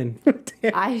 Locked in,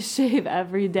 I shave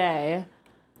every day.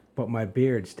 but my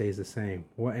beard stays the same.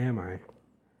 What am I?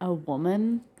 A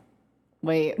woman?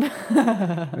 Wait.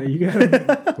 You got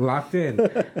it. Locked in.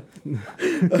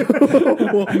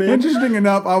 Interesting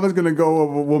enough, I was going to go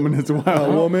with a woman as well.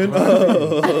 A woman.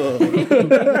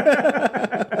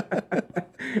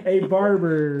 A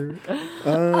barber.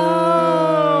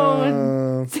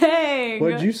 Oh, dang.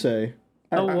 What'd you say?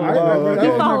 A woman. that was my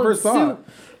You first followed thought. suit.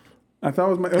 I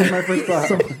thought it was my first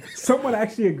thought. Someone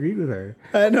actually agreed with her.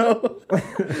 I know.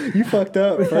 You fucked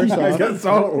up, first I off. guess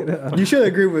so. You should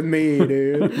agree with me,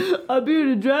 dude. A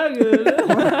bearded dragon.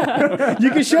 You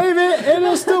can shave it and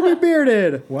it'll still be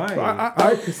bearded. Why?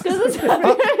 I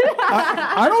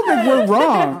don't think we're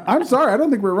wrong. I'm sorry. I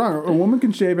don't think we're wrong. A woman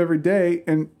can shave every day,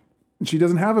 and she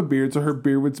doesn't have a beard, so her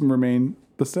beard would remain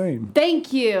the same.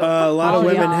 Thank you. A lot of All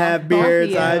women y'all. have Both of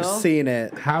beards. you. I've seen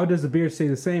it. How does the beard stay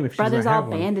the same if she Brothers doesn't all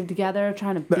have one? banded together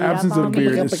trying to beat The absence up of a on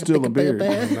beard me. is still a beard. No,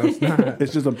 it's not.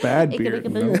 It's just a bad beard.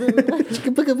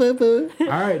 All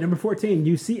right, number 14.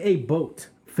 You see a boat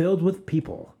filled with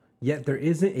people, yet there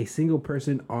isn't a single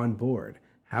person on board.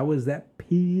 How is that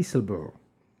peaceable?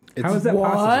 How is that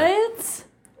possible? What?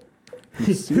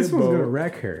 This one's going to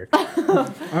wreck her.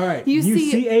 All right. You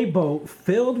see a boat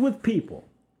filled with people,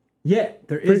 yet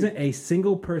there isn't a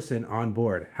single person on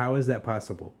board. How is that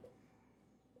possible?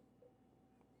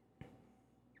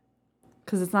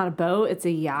 Because it's not a boat, it's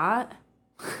a yacht.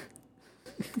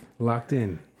 Locked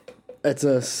in. It's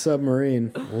a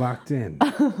submarine. Locked in.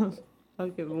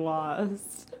 Fucking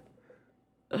lost.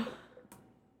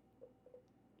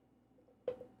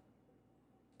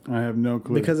 I have no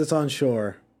clue. Because it's on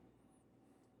shore.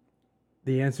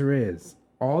 The answer is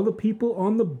all the people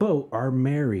on the boat are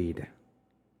married.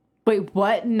 Wait,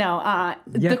 what? No. Yet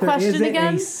The there question isn't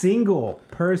again? a single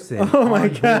person. Oh my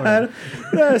on god. board.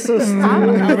 That's so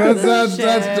stupid. that's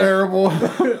terrible.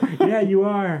 Yeah, you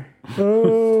are.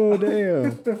 Oh,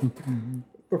 damn.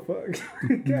 For fuck.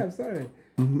 Yeah, I'm sorry.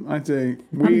 I'd say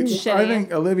shitty. I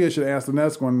think Olivia should ask the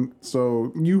next one,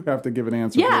 so you have to give an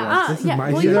answer. Yeah, This is yeah.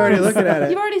 my Well, shit. you've already looking at it.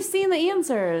 You've already seen the This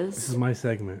answers. is my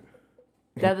segment.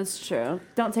 That is true.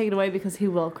 Don't take it away because he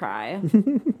will cry.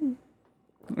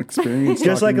 Experience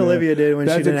Just like talking there. Olivia did when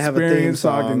she That's didn't have a theme experience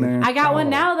talking song. there. I got one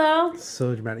now, though.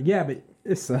 So dramatic. Yeah, but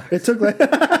it sucks. It took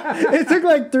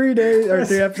like 3 days or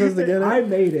 3 episodes to get I it.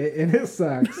 made it, and it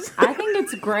sucks. I think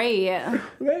it's great.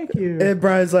 Thank you. And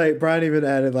Brian even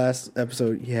added last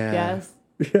episode. Yeah. Yes.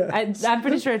 Yeah. I'm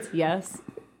pretty sure it's yes.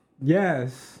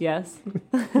 Yes. Yes.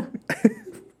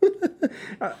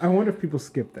 I wonder if people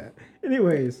skip that.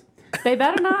 Anyways, They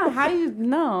better not. How you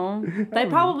know? They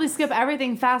probably skip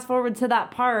everything, fast forward to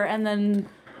that part, and then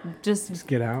just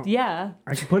get out. yeah.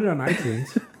 I can put it on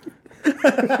iTunes.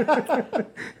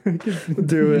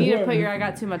 Do You it. need to put your I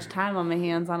got too much time on my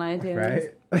hands on iTunes.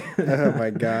 Right? Oh my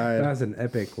That god. was an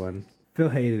epic one. Phil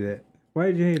hated it. Why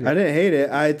did you hate it? I didn't hate it.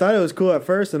 I thought it was cool at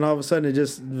first, and all of a sudden it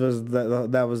just was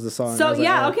that was the song. I So was like,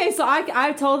 yeah, oh. okay. So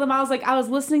I told them I was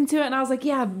listening to it and I was like,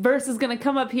 yeah, verse is gonna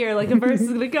come up here, like a verse is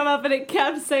gonna come up, and it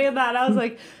kept saying that. And I was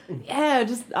like, yeah,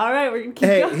 just all right, we're gonna keep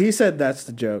Hey, going. he said that's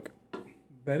the joke.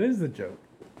 That is the joke.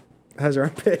 How's your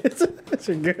armpits?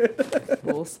 You're good.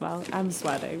 Full smell. I'm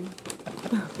sweating.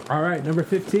 All right, number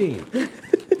 15.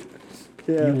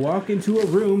 Yeah. You walk into a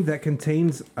room that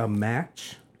contains a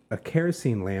match, a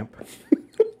kerosene lamp,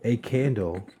 a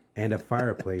candle, and a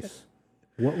fireplace.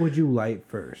 What would you light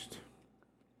first?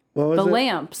 What was The it?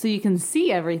 lamp, so you can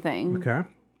see everything. Okay.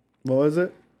 What was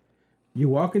it? You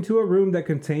walk into a room that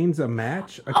contains a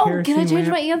match, a Oh, kerosene can I change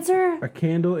lamp, my answer? a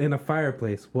candle, and a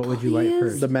fireplace. What would you light Please.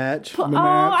 first? The match. Oh,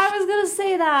 I was gonna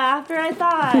say that after I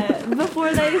thought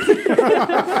before they.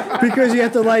 Because you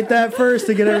have to light that first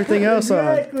to get everything else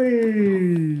on.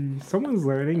 Exactly. Someone's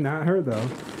learning, not her though.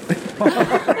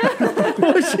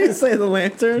 What did she say? The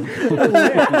lantern?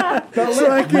 So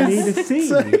I You can need to see.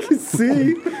 So I can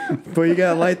see. But you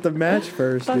gotta light the match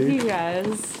first, Fuck dude. you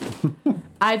guys.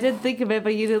 I did think of it,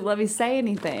 but you didn't let me say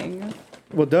anything.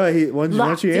 Well, duh. Once you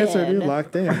Locked answered, in. you're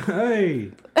locked in.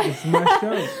 Hey, it's my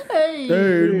show.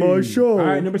 Hey, my show. All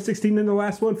right, number 16 and the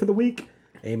last one for the week.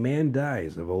 A man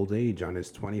dies of old age on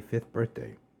his 25th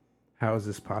birthday. How is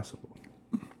this possible?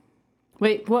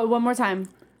 Wait, one more time.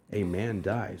 A man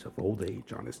dies of old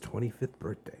age on his 25th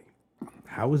birthday.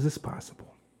 How is this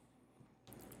possible?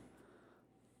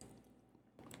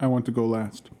 I want to go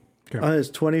last. On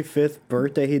his 25th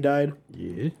birthday, he died.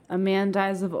 Yeah. A man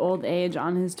dies of old age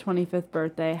on his 25th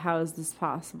birthday. How is this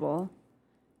possible?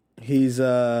 He's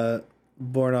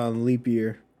born on leap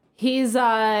year. He's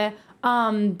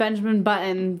Benjamin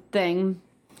Button thing.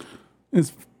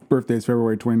 His birthday is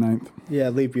February 29th. Yeah,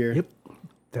 leap year. Yep.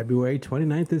 February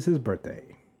 29th is his birthday.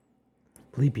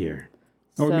 Leap year.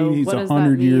 That would So mean he's what does that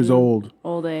 100 years mean? old.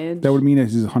 Old age. That would mean that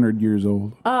he's 100 years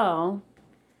old. Oh.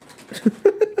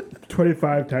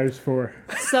 25 times 4.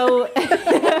 So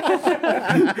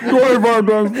 25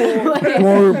 times 4.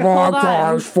 25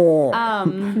 times 4.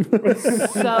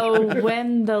 so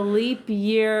when the leap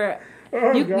year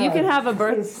you can have a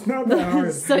birth It's not that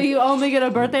hard. so you only get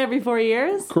a birthday every 4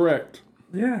 years? Correct.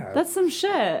 Yeah. That's some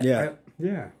shit. Yeah.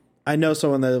 Yeah. I know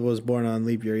someone that was born on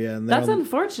leap year, yeah. And That's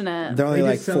unfortunate. they're only They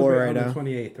like just 4 celebrate right on now. the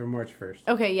 28th or March 1st.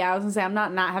 Okay, yeah, I was gonna say I'm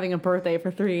not having a birthday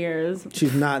for 3 years.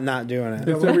 She's not doing it.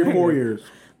 It's every 4 years.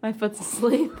 My foot's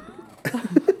asleep.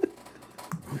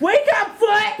 Wake up,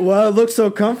 foot! Well, it looks so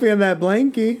comfy in that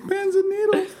blankie. Pins and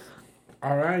needles.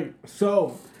 All right.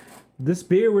 So, this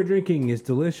beer we're drinking is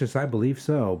delicious. I believe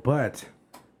so. But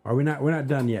are we not? We're not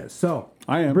done yet. So,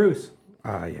 I am. Bruce.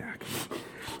 Yeah.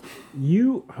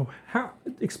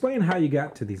 Explain how you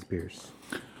got to these beers.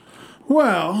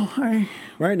 Well, I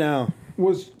Right now.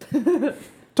 was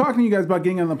talking to you guys about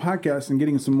getting on the podcast and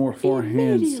getting some more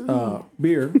 4Hands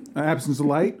beer. Absence of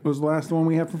Light was the last one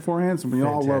we had from 4Hands, and we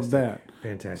all love that.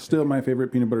 Fantastic. Still my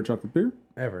favorite peanut butter chocolate beer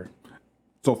Ever.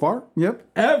 so far. Yep.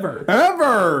 Ever.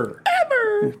 Ever.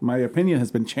 My opinion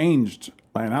has been changed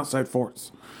by an outside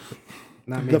force.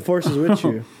 Not me. The force is with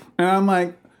you. And I'm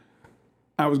like,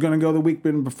 I was going to go the week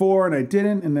before, and I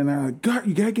didn't. And then I'm like, God,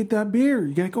 you got to get that beer.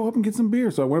 You got to go up and get some beer.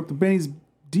 So I went up to Benny's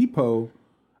Depot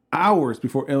hours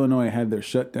before Illinois had their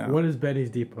shutdown. What is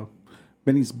Betty's Depot?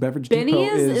 Benny's Beverage Depot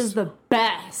Benny's is the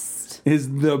best.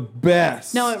 is the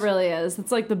best. No, it really is.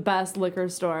 It's like the best liquor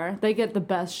store. They get the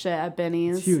best shit at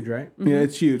Benny's. It's huge, right? Yeah,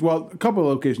 it's huge. Well, a couple of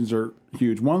locations are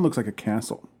huge. One looks like a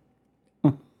castle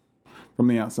from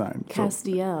the outside.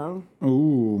 Castiel.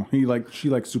 Ooh, she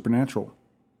likes Supernatural.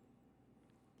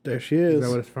 There she Is is. that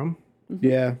what it's from?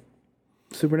 Yeah.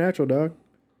 Supernatural, dog.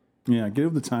 Yeah, get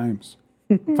with the times.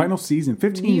 Final season,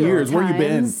 15 New York years. Where you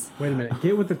been? Times. Wait a minute.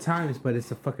 Get with the times, but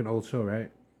it's a fucking old show, right?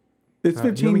 It's You 15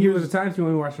 want me to get with years. the times? You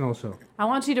want me to watch an old show? I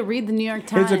want you to read the New York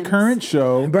Times. It's a current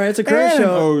show. Brian, it's a current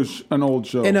and show. An old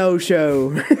show. An O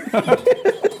show.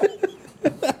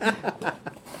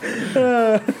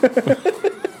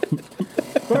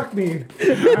 Fuck me.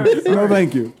 No,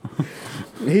 thank you.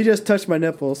 He just touched my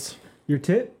nipples. Your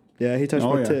tit? Yeah, he touched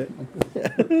Oh, my yeah.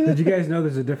 tit. Did you guys know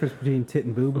there's a difference between tit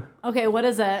and boob? Okay, what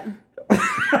is it?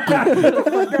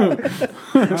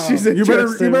 She's You better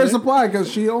interested. supply because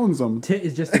she owns them. Tit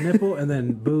is just a nipple, and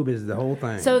then boob is the whole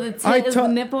thing. So the I tit is ta-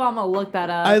 the nipple. I'm gonna look that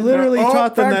up. I literally Oh,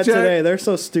 taught them fact that check. today. They're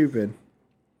so stupid.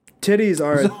 Titties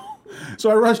are.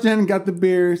 So I rushed in and got the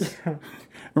beers and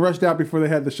rushed out before they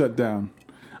had the shutdown.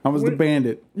 I was the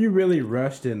bandit. you really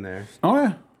rushed in there. Oh,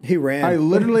 yeah. He ran. I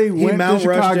literally He went to Mount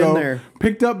rushed in Chicago, there.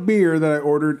 picked up beer that I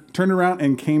ordered, turned around,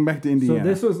 and came back to So Indiana.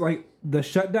 this was like the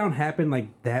shutdown happened like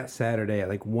that Saturday at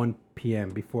like 1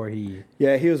 p.m. before he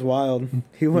Yeah, he was wild.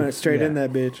 He went straight in Yeah.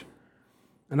 that bitch.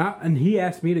 and he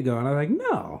asked me to go, and I was like,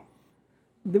 no,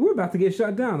 we're about to get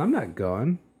shut down. I'm not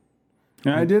going.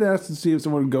 And I did ask to see if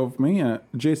someone would go with me.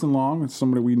 Jason Long,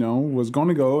 somebody we know, was going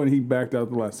to go, and he backed out at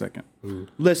the last second.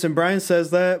 Listen, Brian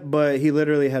says that, but he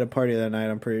literally had a party that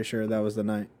night. I'm pretty sure that was the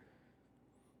night.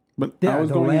 But Yeah, I was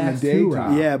the going in the last two daytime.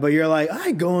 rounds. Yeah, but you're like, I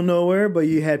ain't going nowhere. But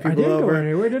you had people didn't go over,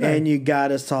 anywhere, did I? and you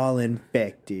got us all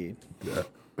infected.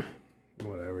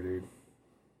 Whatever, dude.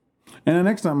 And the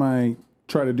next time I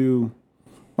try to do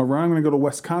a run, I'm going to go to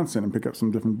Wisconsin and pick up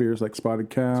some different beers like Spotted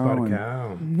Cow. Spotted and- cow.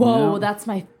 Whoa, Yeah. that's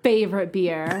my favorite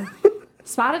beer.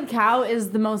 Spotted Cow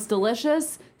is the most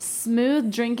delicious,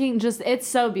 smooth drinking. Just it's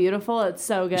so beautiful. It's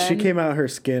so good. She came out her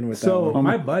skin with that So one.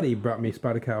 my buddy brought me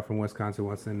Spotted Cow from Wisconsin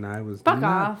once, and I was Fuck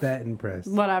not off. that impressed.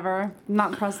 Whatever. I'm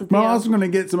not impressed with Well, you. I'm also going to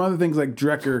get some other things like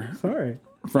Drecker Sorry.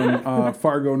 from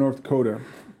Fargo, North Dakota.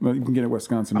 Well, you can get it in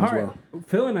Wisconsin All as right. well.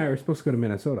 Phil and I are supposed to go to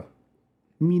Minnesota.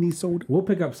 Meaty soda. We'll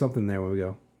pick up something there when we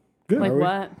go. like Are we?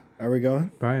 what? Are we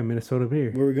going? Buy a Minnesota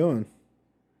beer Where are we going?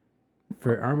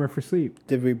 for Armor for Sleep.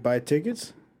 Did we buy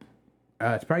tickets?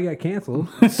 It's probably got canceled.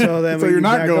 So then So you're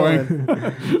not going.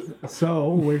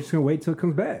 So we're just going to wait till it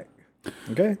comes back.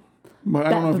 Okay. But I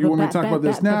don't know if you want me to talk about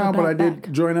this now, but I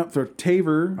did join up for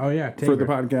Taver Oh, yeah. for the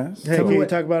Taver. podcast. Hey, Tell can me you what-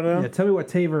 talk about it now? Yeah, tell me what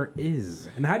Taver is.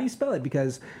 And how do you spell it?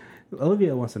 Because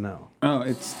Olivia wants to know. Oh,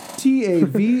 it's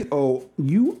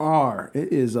TAVOUR.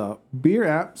 It is a beer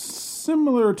app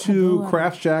similar to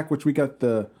Craft Shack, which we got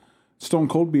the Stone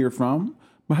Cold beer from.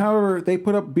 But however, they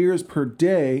put up beers per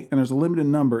day, and there's a limited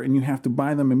number, and you have to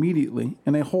buy them immediately,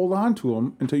 and they hold on to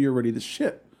them until you're ready to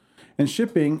ship. And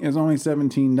shipping is only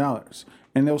 $17,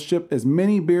 and they'll ship as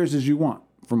many beers as you want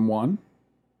from one.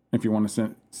 If you want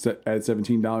to add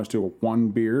 $17 to a one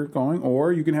beer going,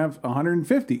 or you can have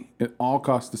 150. It all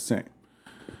costs the same.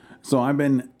 So I've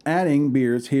been adding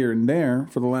beers here and there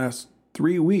for the last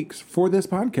 3 weeks for this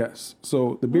podcast.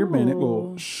 So the Beer Bandit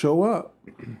will show up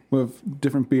with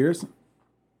different beers.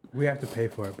 We have to pay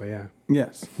for it, but yeah.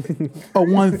 Yes. A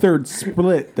 1/3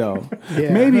 split, though.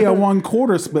 Yeah. Maybe a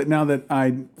 1/4 split now that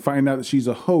I find out that she's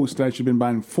a host. I should have been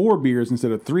buying 4 beers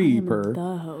instead of 3 per.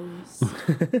 The host.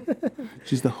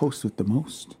 She's the host with the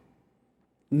most.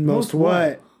 Most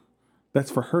what?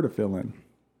 That's for her to fill in.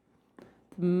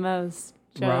 most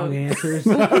Wrong jokes. answers.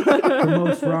 The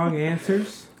most wrong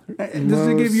answers. Just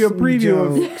to give you a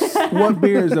preview of what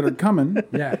beers that are coming,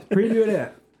 Yeah, preview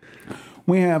it.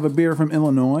 we have a beer from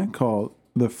Illinois called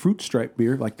the Fruit Stripe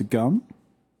beer, like the gum.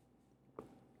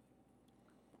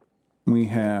 We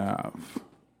have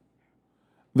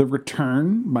The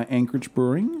Return by Anchorage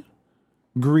Brewing,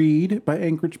 Greed by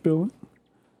Anchorage Brewing,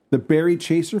 The Berry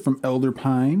Chaser from Elder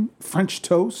Pine, French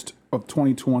Toast of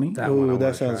 2020, That one I Ooh, that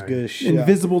wanna sounds try. good as shit.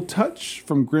 Invisible Touch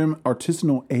from Grim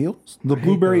Artisanal Ales, The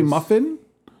Blueberry those. Muffin,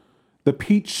 The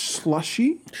Peach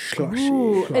Slushy.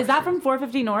 Ooh, is that from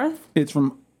 450 North? It's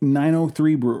from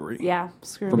 903 Brewery. Yeah,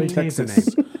 screw From me.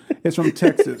 Texas. It's from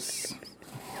Texas.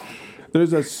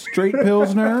 There's a Straight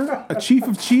Pilsner, a Chief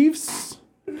of Chiefs,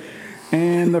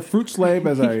 and the Fruit Slave,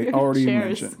 as I Your already chair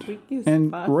is mentioned. squeaky as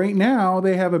And fuck. right now,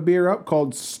 they have a beer up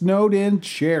called Snowed In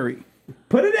Cherry.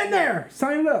 Put it in there.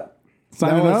 Sign it up. Sign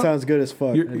That it one up. sounds good as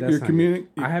fuck. You're, does you're, sound committing,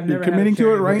 good. I have you're never had committing a to it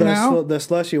cherry right beer. now. The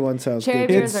slushy one sounds Cherry good.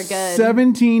 beers It's are good.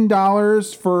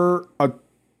 $17 for a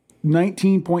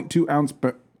 19.2 ounce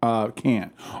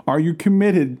can. Are you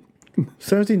committed?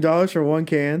 $17 for one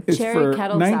can. It's Cherry for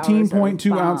kettle sours are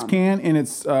 19.2 ounce bomb. can, and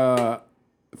it's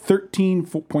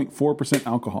 13.4%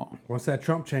 alcohol. Once that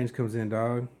Trump change comes in,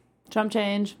 dog. Trump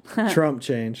change. Trump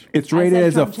change. It's I rated said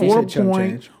as a Trump change. You said Trump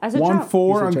change. I said Trump.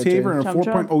 4.14 You on said Tabor and a Trump,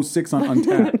 Trump. 4.06 on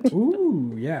Untapped.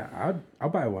 Ooh, yeah. I'll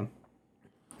buy one.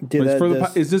 Dude, But it's for the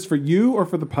this- is this for you or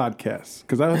for the podcast?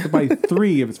 Because I have to buy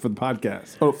 3 if it's for the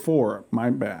podcast. Oh, 4. My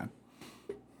bad.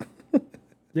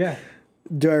 Yeah.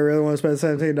 do I really want to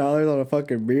spend $17 on a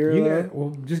fucking beer? You though? get,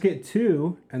 well, just get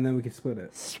 2, and then we can split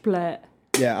it. Split.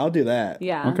 Yeah, I'll do that.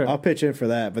 Yeah. Okay. I'll pitch in for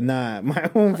that, but not my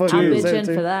own fucking. I'll bitch in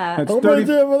 17. for that. That's How much for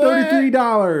that?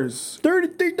 $33.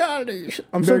 $33.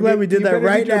 I'm so glad we did that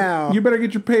right now. You better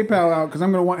get your PayPal out because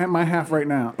I'm going to want my half right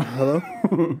now. Hello.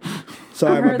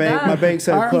 Sorry, I my heard bank. that. My bank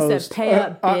said He said, closed. "Pay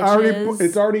up, bitches."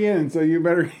 it's already in, so you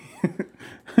better.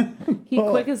 He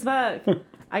quick as fuck.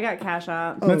 I got cash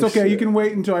out. That's okay. shit. You can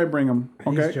wait until I bring them.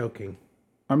 Okay. He's joking.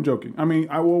 I'm joking. I mean,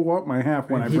 I will want my half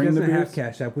when I He bring the doesn't beers. have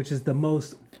Cash App, which is the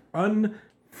most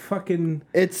unfucking...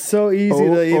 It's so easy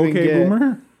to even okay, get.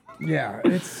 boomer. Yeah,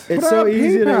 it's... It's Put so out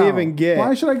easy to PayPal. even get.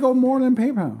 Why should I go more than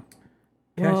PayPal?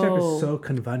 Cash App Whoa. is so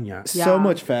convenient. Yeah. So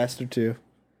much faster too.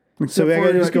 Except we for,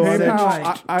 gotta just go on there.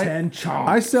 PayPal. I 10 chomps.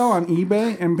 I sell on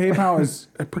eBay, and PayPal has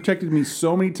protected me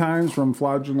so many times from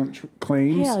fraudulent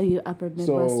claims. Hail, you upper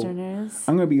Midwesterners.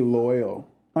 I'm going to be loyal.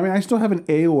 I mean, I still have an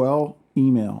AOL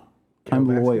email. I'm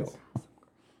Carol loyal. Baskins.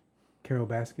 Carol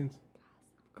Baskins?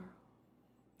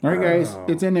 All right, guys,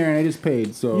 it's in there, and I just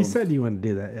paid. So You said you wanted to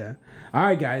do that, yeah. All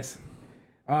right, guys.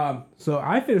 So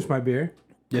I finished my beer.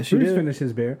 Yes, you Bruce did. finished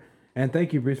his beer. And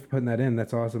thank you, Bruce, for putting that in.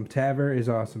 That's awesome. Taver is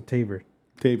awesome. Taver.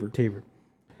 Tabor.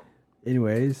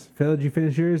 Anyways, Phil, did you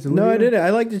finish yours? No, I Olivia? didn't. I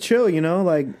like to chill. You know,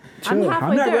 like chill.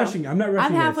 halfway not through. rushing. I'm not rushing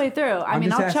I'm this. halfway through. I I'm mean,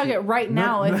 just I'll chug asking. it right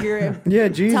now No, if you're Yeah,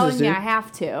 Jesus, telling me dude. I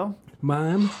have to.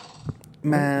 Mom? What's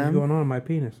Man. going on in my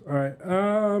penis? All right.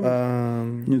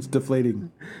 It's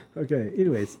deflating. Okay.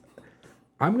 Anyways,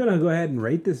 I'm going to go ahead and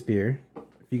rate this beer, if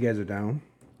you guys are down.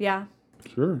 Yeah.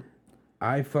 Sure.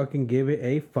 I fucking give it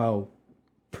a 4.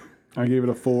 I gave it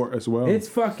a 4 as well. It's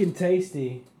fucking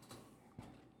tasty.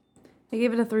 I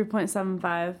gave it a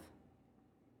 3.75.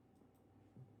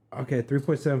 Okay,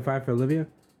 3.75 for Olivia.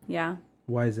 Yeah.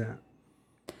 Why is that?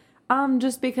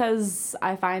 Just because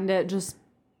I find it just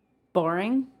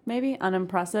boring, maybe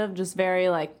unimpressive, just very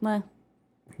like, meh.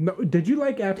 No, did you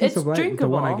like Absence It's of Light?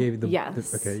 drinkable. The one I gave you.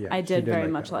 Yes. Okay, yeah. I she did very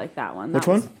like much that. like that one. Which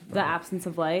That was one? The Absence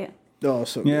of Light. Oh,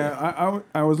 so yeah,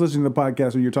 I was listening to the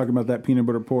podcast when you were talking about that peanut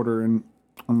butter porter, and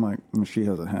I'm like, she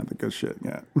hasn't had the good shit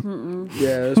yet.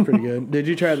 yeah, that's pretty good. Did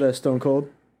you try the Stone Cold?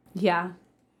 Yeah,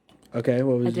 Okay,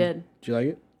 what was? I did. Did you like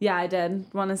it? Yeah, I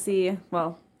did. Want to see?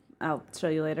 Well, I'll show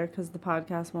you later because the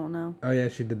podcast won't know. Oh yeah,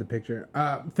 she did the picture.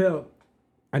 Phil,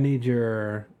 I need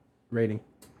your rating.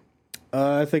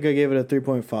 I think I gave it a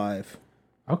 3.5.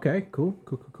 Okay, cool.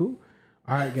 All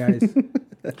right, guys.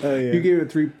 Oh yeah. You gave it a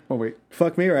 3. Oh wait,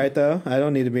 Fuck me, right? Though I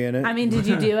don't need to be in it. I mean, did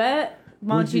you do it?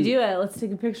 Why don't you do it? Let's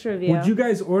take a picture of you. Would you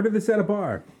guys order this at a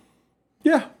bar?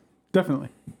 yeah, definitely.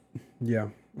 Yeah,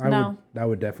 No. I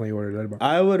would definitely order it at a bar.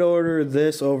 I would order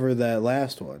this over that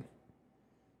last one.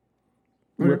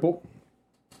 Ripple,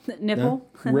 Nipple?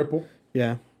 ripple.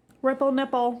 Yeah, Ripple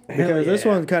nipple. because this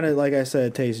one kind of, like I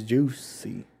said, tastes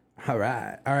juicy. All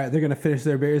right. They're gonna finish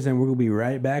their beers, and we're gonna be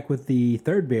right back with the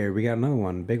third beer. We got another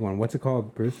one, big one. What's it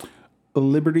called, Bruce? A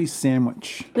Liberty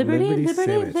sandwich. Liberty, Liberty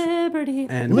liberty, sandwich. liberty.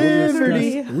 And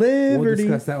Liberty, We'll liberty.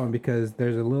 discuss that one because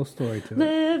there's a little story to it.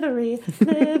 Livery,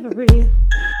 livery.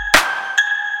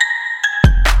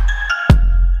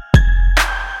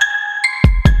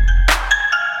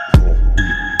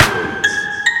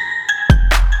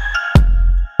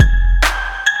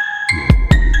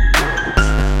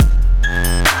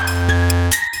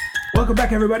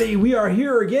 back, everybody. We are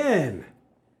here again.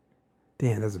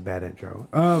 Damn, that's a bad intro.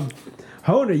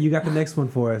 Hoda, you got the next one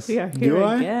for us. We are You here Do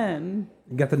I? again.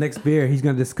 got the next beer. He's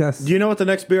going to discuss. Do you know what the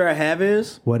next beer I have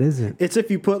is? What is it? It's if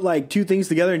you put like two things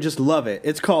together and just love it.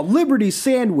 It's called Liberty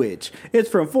Sandwich. It's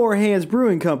from 4Hands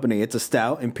Brewing Company. It's a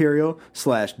stout, imperial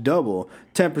 / double,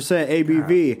 10%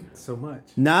 ABV. So much.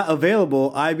 Not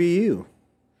available IBU.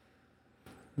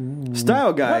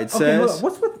 Style guide Okay, hold says. on.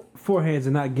 What's with 4Hands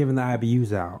and not giving the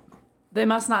IBUs out? They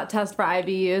must not test for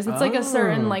IBUs. It's like a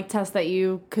certain like test that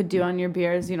you could do on your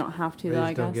beers. You don't have to They though, just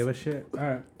I guess. don't give a shit. All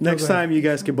right. Next Go ahead. time you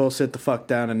guys can both sit the fuck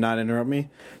down and not interrupt me.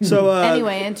 So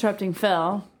Anyway, interrupting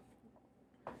Phil.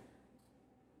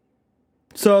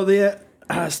 So the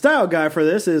style guide for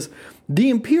this is the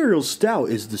Imperial Stout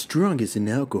is the strongest in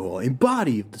alcohol and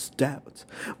body of the stouts.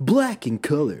 Black in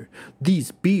color,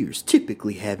 these beers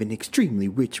typically have an extremely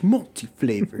rich malty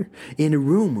flavor and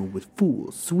aroma with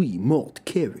full, sweet malt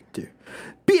character.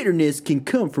 Bitterness can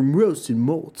come from roasted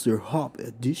malts or hop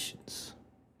additions.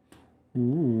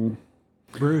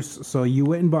 Bruce, so you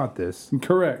went and bought this.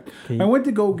 Correct. I went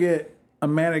to go get a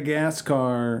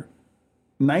Madagascar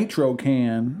nitro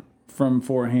can from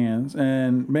 4Hands,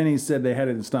 and Benny said they had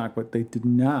it in stock, but they did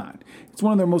not. It's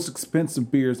one of their most expensive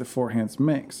beers that 4Hands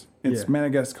makes. It's Yeah.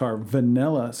 Madagascar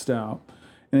Vanilla Stout,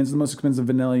 and it's the most expensive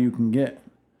vanilla you can get.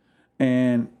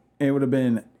 And it would have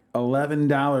been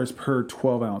 $11 per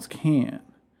 12-ounce can.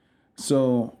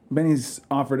 So Benny's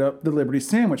offered up the Liberty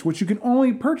Sandwich, which you can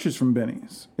only purchase from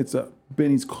Benny's. It's a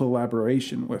Benny's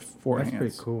collaboration with 4Hands. That's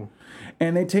pretty cool.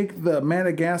 And they take the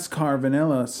Madagascar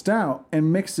Vanilla Stout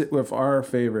and mix it with our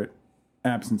favorite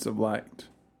Absence of Light.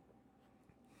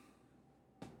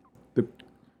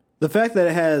 The fact that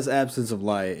it has absence of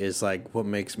light is like what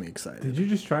makes me excited. Did you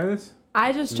just try this?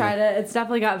 I just tried it. It's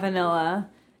definitely got vanilla.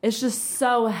 It's just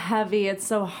so heavy. It's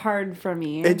so hard for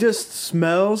me. It just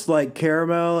smells like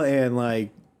caramel and like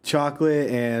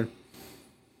chocolate and.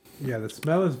 Yeah, the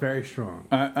smell is very strong.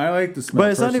 I like the smell.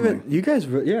 But it's personally. not even. You guys,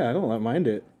 yeah, I don't mind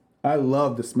it. I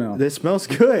love the smell. It smells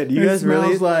good. You it guys smells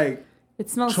really like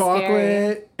it smells chocolate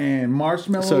scary. and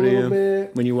marshmallow So a do little you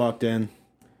bit. when you walked in.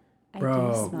 I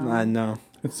Bro, do smell. I know.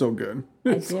 It's so good.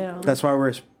 I do. That's why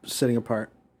we're sitting apart.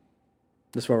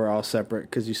 That's why we're all separate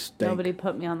because you stink. Nobody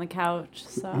put me on the couch,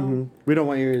 so We don't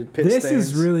want your pit this stains.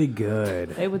 is really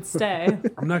good. it would stay.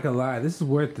 I'm not gonna lie. This is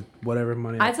worth the whatever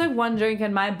money. I took one drink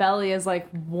and my belly is like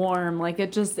warm. Like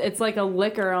it's like a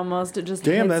liquor almost. It just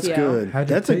Damn, hits that's you. good. How'd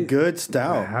you That's a taste- good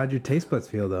stout. How'd your taste buds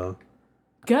feel though?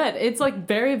 Good. It's like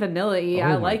very vanilla-y.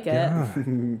 I Oh my like it.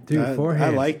 God. Dude, I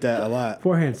 4Hands. like that a lot.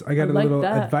 4Hands. I got a like little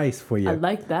that. advice for you. I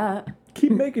like that.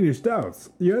 Keep making your stouts.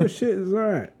 Your other shit is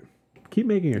alright. Keep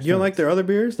making your stouts. You don't like their other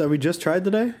beers that we just tried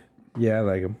today? Yeah, I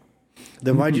like them.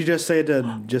 Then why'd you just say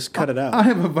to just cut it out? I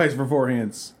have advice for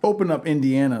 4Hands. Open up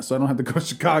Indiana so I don't have to go to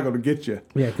Chicago to get you.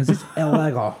 Yeah, because it's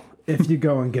illegal if you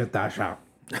go and get that shot.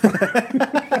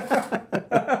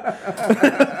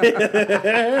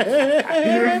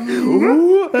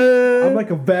 I'm like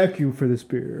a vacuum for this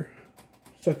beer.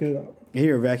 Suck it up.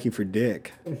 You're a vacuum for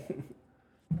dick.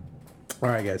 All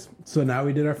right, guys. So now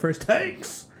we did our first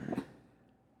takes.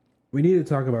 We need to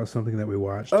talk about something that we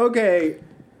watched. Okay,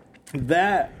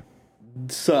 that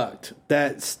sucked.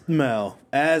 That smell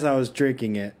as I was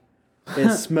drinking it, it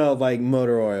smelled like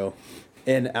motor oil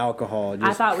and alcohol.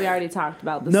 I thought we already talked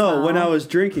about this. No, when I was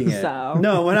drinking it. So.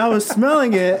 No, when I was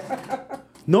smelling it,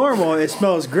 normal, it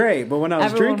smells great. But when I was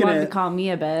everyone drinking wanted it, to call me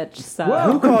a bitch. So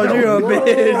who called you a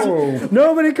bitch?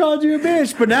 Nobody called you a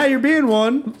bitch, but now you're being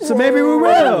one. So maybe we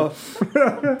will.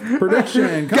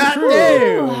 Prediction. Come God true.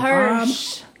 damn.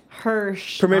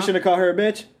 Hirsch. Permission to call her a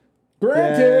bitch?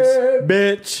 Granted. Yes,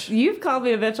 bitch. You've called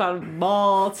me a bitch on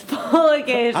multiple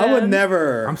occasions. I would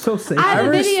never. I'm so safe. I have I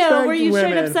a video respect where you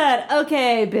straight up women. said,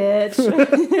 "Okay,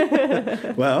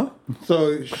 bitch." Well, So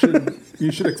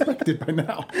you should expect it by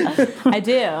now. I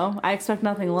do. I expect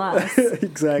nothing less.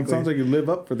 exactly. It sounds like you live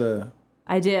up for the.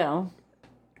 I do.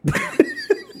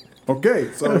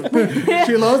 Okay, so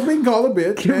she loves being called a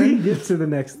bitch. Can we And, get to the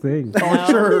next thing? oh,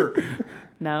 sure.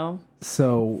 No.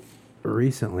 So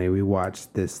recently we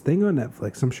watched this thing on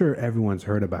Netflix. I'm sure everyone's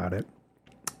heard about it.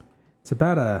 It's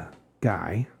about a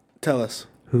guy Tell us.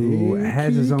 who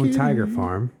has his own tiger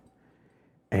farm,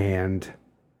 and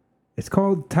it's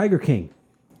called Tiger King.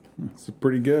 It's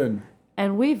pretty good.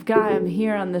 And we've got him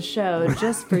here on the show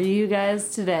just for you guys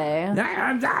today. Hey,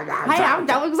 I'm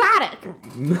so exotic.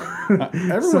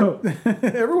 Everyone,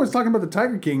 everyone's talking about the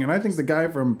Tiger King, and I think the guy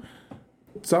from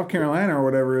South Carolina or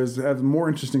whatever has a more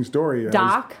interesting story.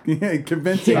 Doc?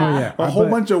 Convincing Yeah. a whole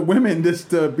bunch of women just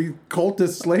to be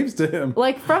cultist slaves to him.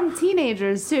 Like from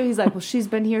teenagers too. He's like, well, she's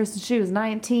been here since she was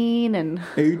 19 and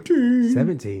 18.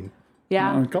 17.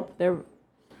 yeah, Couple. they're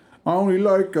I only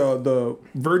like the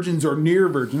virgins or near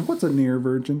virgin. What's a near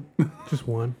virgin? Just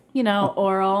one.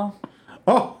 oral,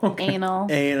 Oh, okay. anal,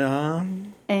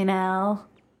 And anal.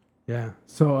 Yeah.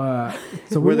 So Where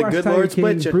we the watched good Tiger Lord King.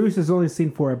 split you. Bruce has only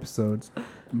seen 4 episodes,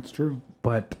 It's true.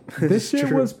 but this It's shit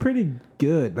true. was pretty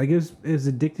good. Like it was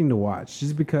addicting to watch,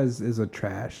 just because it's a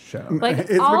trash show. Like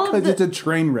It's all of because the, it's a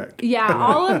train wreck. yeah,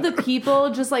 all of the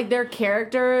people, just like their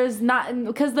characters, not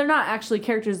because they're not actually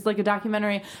characters, it's like a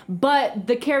documentary, but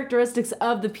the characteristics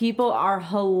of the people are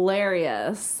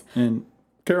hilarious. And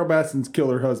Carol Baskin's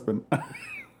killer husband.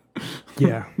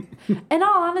 Yeah. In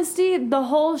all honesty, the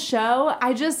whole show,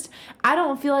 I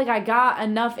don't feel like I got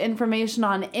enough information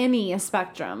on any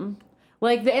spectrum.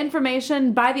 Like the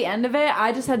information by the end of it,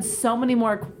 I just had so many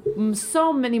more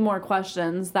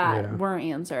questions that weren't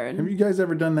answered. Have you guys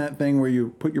ever done that thing where you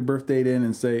put your birth date in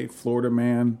and say Florida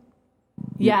man?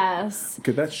 Yes.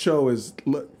 Because that show is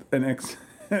an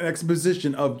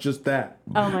exposition of just that.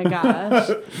 Oh my gosh.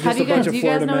 Have you bunch guys? of Do you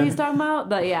guys Florida know what men. he's talking about?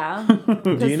 But yeah.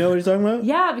 do you know what he's talking about?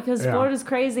 Yeah, because Florida's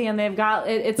crazy, and they've got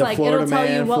it's The like Florida it'll tell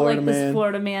man, you what Florida like man. this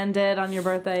Florida man did on your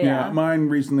birthday. Yeah, Yeah. mine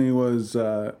recently was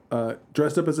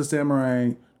dressed up as a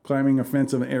samurai, climbing a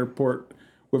fence of an airport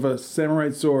with a samurai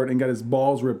sword, and got his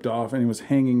balls ripped off, and he was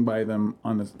hanging by them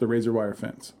on the razor wire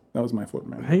fence. That was my Florida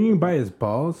man. Hanging by his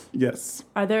balls. Yes.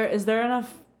 Is there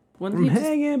enough? Wouldn't I'm he just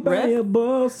hanging by rip? your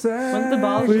ball sack. Wouldn't the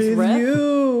balls just rip?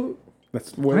 You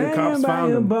That's where the cops Hanging by found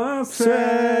your him. ball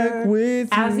sack sack. with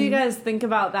As you. you guys think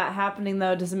about that happening,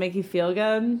 though, does it make you feel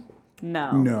good?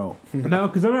 No. No. No,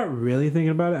 because I'm not really thinking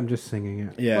about it. I'm just singing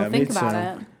it. Yeah, Well, me think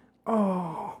about too. it.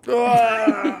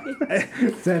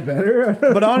 Is that better?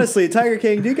 But honestly, Tiger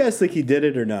King, do you guys think he did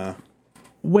it or not?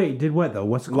 Wait, did what though?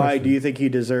 What's the question? Why do you think he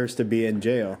deserves to be in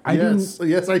jail? I Yes.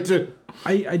 Yes, I do.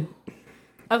 I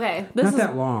Okay, this not is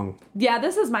that long. Yeah,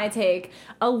 this is my take.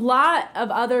 A lot of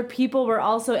other people were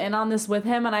also in on this with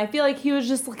him, and I feel like he was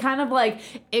just kind of like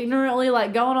ignorantly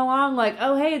like going along like,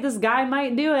 oh, hey, this guy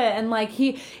might do it. And like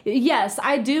yes,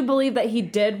 I do believe that he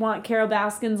did want Carol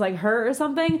Baskins like hurt or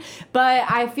something, but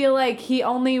I feel like he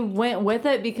only went with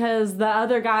it because the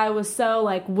other guy was so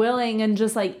like willing and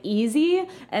just like easy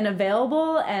and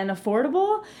available and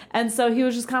affordable. And so he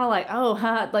was just kind of like, oh,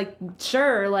 huh, like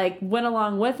sure, like went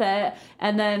along with it.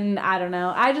 And then I don't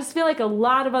know. I just feel like a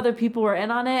lot of other people were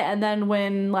in on it, and then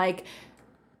when like,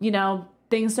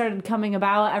 things started coming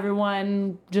about,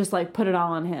 everyone just like put it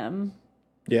all on him.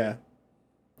 Yeah.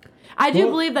 I do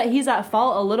believe that he's at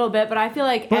fault a little bit, but I feel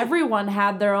like everyone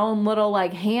had their own little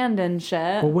like hand in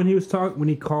shit. But when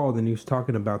he called and he was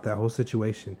talking about that whole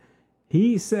situation,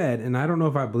 he said, and I don't know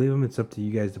if I believe him. It's up to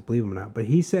you guys to believe him or not. But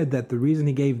he said that the reason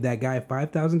he gave that guy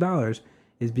 $5,000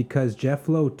 is because Jeff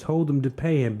Lowe told him to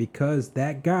pay him because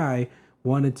that guy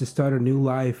wanted to start a new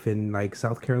life in like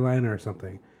South Carolina or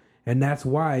something. And that's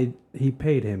why he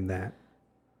paid him that.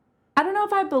 I don't know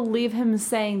if I believe him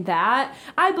saying that.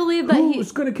 I believe that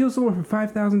Who's going to kill someone for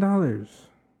 $5,000?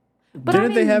 But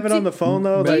Didn't they have it on the phone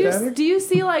though? Do you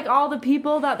see like all the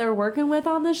people that they're working with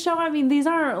on this show? I mean, these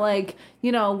aren't like,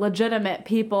 legitimate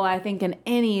people, I think, in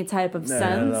any type of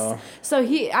sense. no. So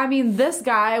this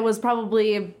guy was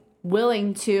probably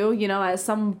willing to, at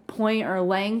some point or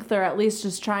length, or at least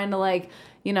just trying to like,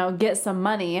 get some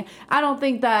money. I don't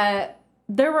think that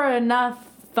there were enough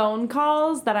phone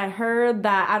calls that I heard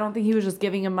that I don't think he was just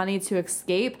giving him money to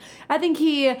escape. I think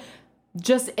he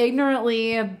just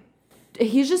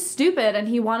he's just stupid and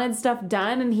he wanted stuff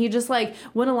done and he just like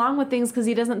went along with things because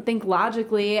he doesn't think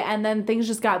logically, and then things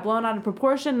just got blown out of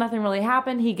proportion. Nothing really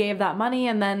happened. He gave that money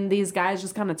and then these guys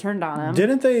just kind of turned on him.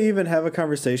 Didn't they even have a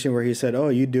conversation where he said, "Oh,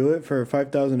 you do it for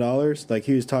 $5,000"? Like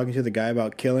he was talking to the guy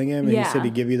about killing him, and he said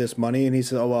he'd give you this money, and he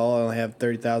said, "Oh, well, I only have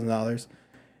 $30,000,"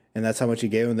 and that's how much he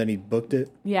gave him. Then he booked it.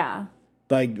 Yeah.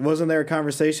 Like, wasn't there a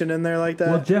conversation in there like that?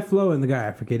 Well, Jeff Lowe and the guy,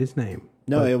 I forget his name.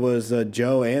 No, it was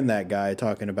Joe and that guy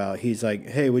talking about. He's like,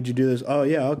 "Hey, would you do this?" "Oh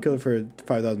yeah, I'll kill it for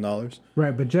 $5,000."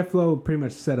 Right, but Jeff Lowe pretty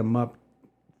much set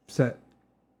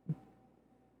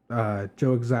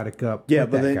Joe Exotic up. Yeah,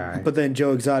 with but that guy. then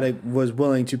Joe Exotic was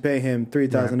willing to pay him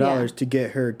 $3,000 Yeah. to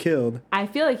get her killed. I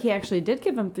feel like he actually did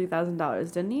give him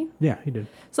 $3,000, didn't he? Yeah, he did.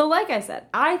 So like I said,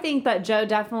 I think that Joe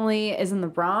definitely is in the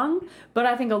wrong, but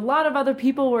I think a lot of other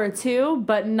people were too,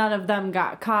 but none of them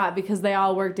got caught because they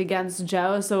all worked against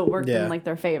Joe, so it worked in like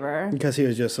their favor. Because he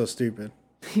was just so stupid.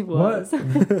 He was.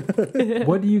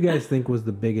 What do you guys think was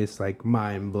the biggest like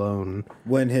mind blown?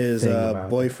 When his Thing about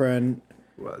boyfriend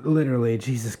Literally,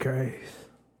 Jesus Christ.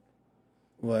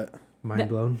 What? Mind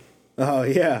blown. Oh,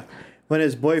 yeah. When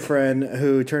his boyfriend,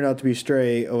 who turned out to be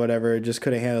straight or whatever, just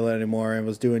couldn't handle it anymore and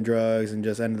was doing drugs and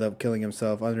just ended up killing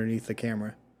himself underneath the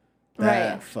camera.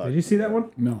 Right. Did you see that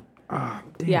one? No. Ah,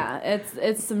 damn. Yeah,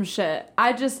 it's some shit.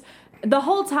 The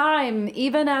whole time,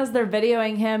 even as they're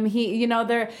videoing him,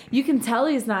 you can tell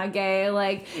he's not gay.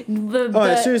 Like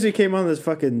as soon as he came on this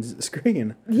fucking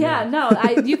screen. Yeah, no,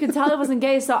 you could tell it wasn't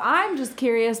gay. So I'm just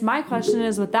curious. My question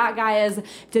is with that guy is,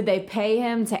 did they pay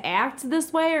him to act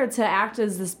this way or to act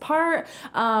as this part?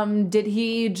 Did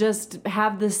he just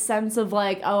have this sense of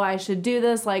like, oh, I should do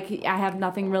this? Like, I have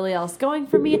nothing really else going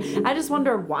for me. I just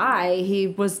wonder why he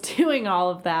was doing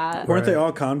all of that. Weren't they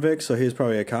all convicts? So he was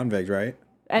probably a convict, right?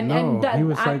 He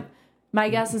was my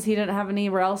guess is he didn't have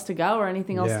anywhere else to go or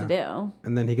anything else to do.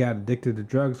 And then he got addicted to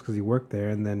drugs because he worked there,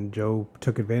 and then Joe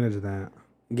took advantage of that.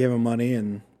 Gave him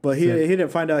money, but he didn't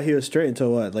find out he was straight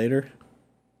until what, later?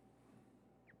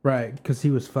 Right, because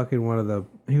he was fucking all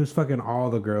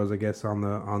the girls, I guess, on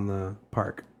the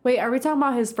park. Wait, are we talking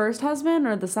about his first husband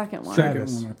or the second one? Second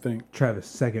one, I think. Travis,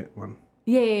 second one.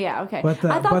 Yeah. Okay. But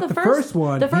I thought the first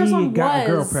one got a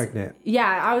girl pregnant. Yeah,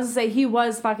 I was gonna say he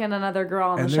was fucking another girl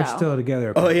on the show. And they're still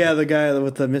together. Oh yeah, the guy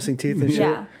with the missing teeth and shit.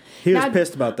 Yeah. He was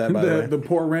pissed about that, by the way. The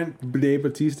poor rent Dave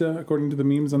Batista, according to the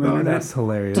memes on the internet. That's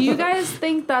hilarious. Do you guys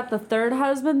think that the third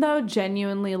husband though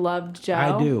genuinely loved Joe?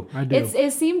 I do.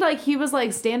 It seemed like he was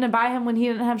like standing by him when he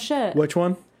didn't have shit. Which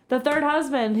one? The third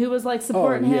husband who was like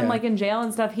supporting him like in jail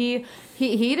and stuff. He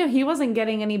wasn't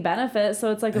getting any benefit,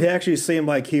 so it's like he actually seemed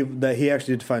like he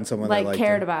actually did find someone that liked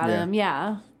cared him. about him.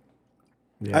 Yeah.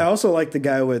 I also like the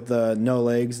guy with no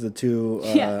legs, the two,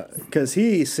 because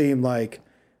he seemed like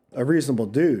a reasonable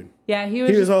dude. Yeah, he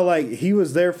was all like, he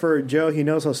was there for Joe. He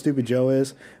knows how stupid Joe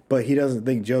is, but he doesn't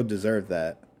think Joe deserved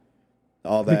that.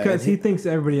 All that because he thinks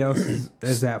everybody else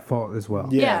is at fault as well.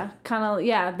 Yeah, kind of.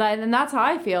 Yeah, and that's how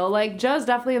I feel. Like Joe's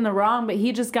definitely in the wrong, but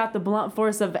he just got the blunt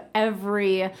force of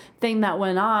everything that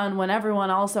went on when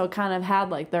everyone also kind of had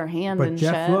like their hand in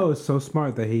shit. But Jeff Lowe is so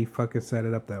smart that he fucking set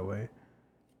it up that way.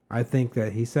 I think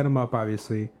that he set him up,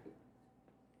 obviously,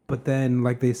 but then,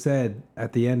 like they said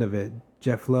at the end of it,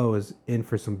 Jeff Lowe is in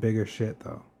for some bigger shit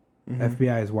though. Mm-hmm.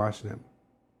 FBI is watching him,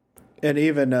 and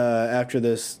even after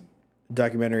this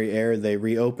documentary aired, they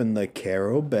reopened the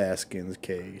Carol Baskins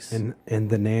case. And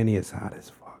the nanny is hot as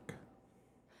fuck.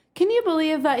 Can you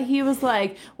believe that he was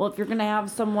like, well, if you're going to have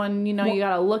someone, you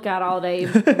gotta look at all day.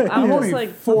 I'm was only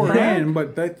like, 4hand,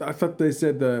 but I thought they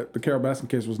said the Carol Baskin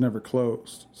case was never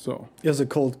closed. So it was a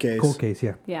cold case. Cold case,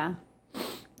 yeah. Yeah.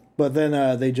 But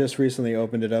then they just recently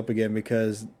opened it up again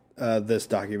because this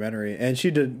documentary. And she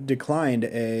declined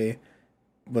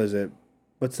what's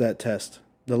that test?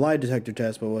 The lie detector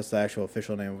test, but what's the actual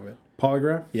official name of it?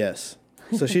 Polygraph? Yes.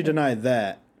 So she denied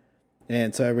that.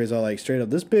 And so everybody's all like, straight up,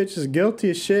 this bitch is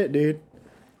guilty as shit, dude.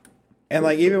 And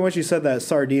like, even when she said that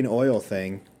sardine oil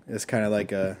thing, it's kind of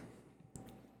like a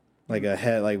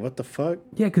head, like, what the fuck?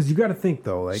 Yeah, because you got to think,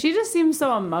 though. Like, she just seems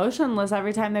so emotionless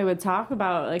every time they would talk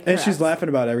about like. And she's laughing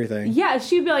about everything. Yeah,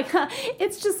 she'd be like,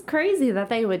 it's just crazy that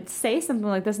they would say something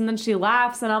like this. And then she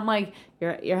laughs, and I'm like,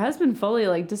 your husband fully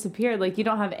like disappeared. Like, you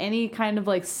don't have any kind of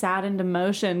like saddened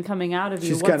emotion coming out of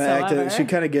you whatsoever. She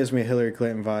kind of gives me Hillary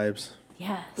Clinton vibes.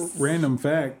 Yes. Random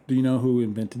fact, do you know who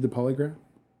invented the polygraph?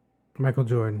 Michael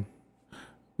Jordan.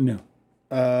 No.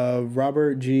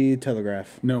 Robert G.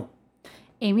 Telegraph. No.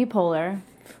 Amy Poehler.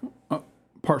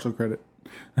 Partial credit.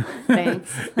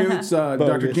 Thanks. It's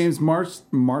Dr. James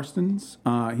Marston's.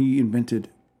 He invented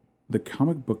the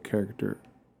comic book character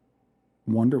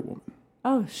Wonder Woman.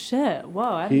 Oh, shit.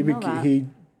 Whoa, I didn't know that.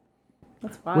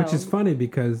 That's wild. Which is funny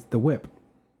because the whip.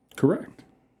 Correct.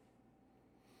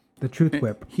 The truth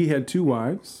whip. He had 2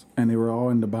 wives, and they were all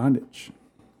into bondage.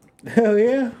 Hell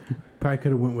yeah. Probably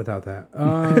could have went without that.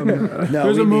 No,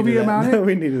 there's a movie about it. No,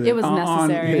 we needed it. It was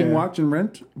necessary. You can watch and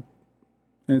rent,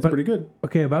 and it's pretty good.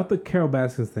 Okay, about the Carol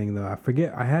Baskins thing, though, I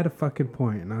forget. I had a fucking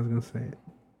point, and I was going to say it.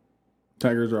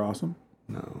 Tigers are awesome.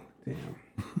 No.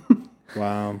 Damn.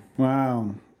 Wow.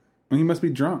 Wow. Well, he must be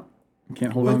drunk. He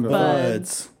can't hold on to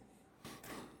buds.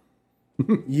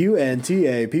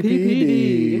 UNTAPPD.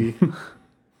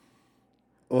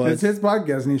 It's his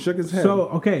podcast, and he shook his head. So,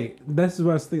 okay, this is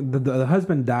what I was thinking. The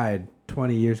husband died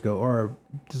 20 years ago, or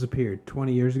disappeared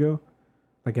 20 years ago,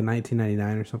 like in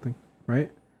 1999 or something,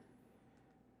 right?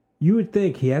 You would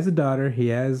think he has a daughter, he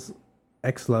has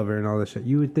ex-lover and all this shit.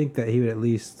 You would think that he would at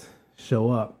least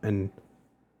show up and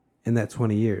in that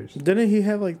 20 years. Didn't he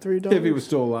have like 3 dogs? If he was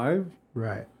still alive.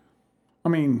 Right. I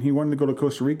mean, he wanted to go to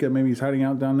Costa Rica. Maybe he's hiding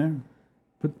out down there.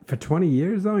 But for 20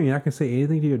 years, though, you're not going to say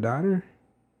anything to your daughter?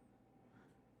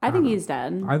 I think he's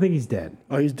dead. I think he's dead.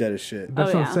 Oh, he's dead as shit.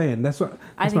 That's Oh, what yeah. I'm saying. That's my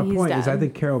think he's point. Is I dead.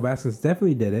 think Carol Baskins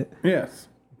definitely did it, Yes,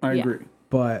 I Yeah. agree.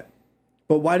 but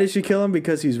But why did she kill him?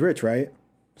 Because he's rich, right?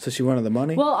 So she wanted the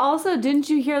money? Well, also, didn't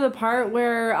you hear the part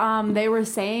where they were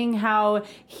saying how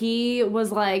he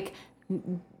was like,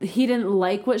 he didn't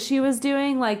like what she was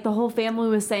doing? Like, the whole family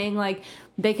was saying, like,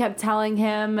 they kept telling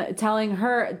them,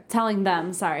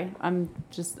 sorry, I'm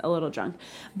just a little drunk.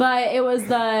 But it was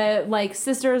the, like,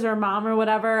 sisters or mom or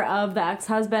whatever of the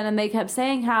ex-husband, and they kept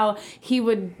saying how he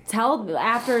would tell,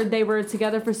 after they were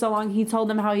together for so long, he told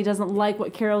them how he doesn't like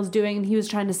what Carol's doing, and he was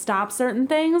trying to stop certain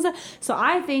things. So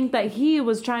I think that he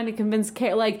was trying to convince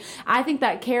Carol, like, I think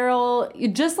that Carol,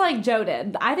 just like Joe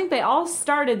did, I think they all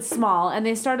started small, and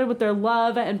they started with their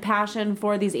love and passion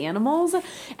for these animals,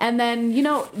 and then, you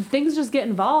know, things just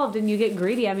get involved and you get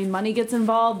greedy. I mean, money gets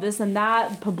involved, this and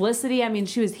that, publicity. I mean,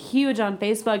 she was huge on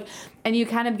Facebook, and you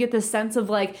kind of get this sense of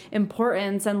like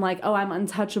importance and like, oh, I'm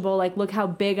untouchable, like look how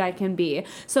big I can be.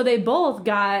 So they both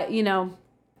got, you know,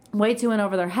 way too in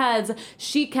over their heads.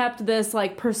 She kept this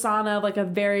like persona of like a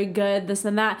very good this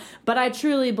and that, but I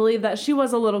truly believe that she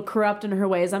was a little corrupt in her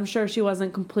ways. I'm sure she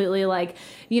wasn't completely like,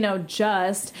 you know,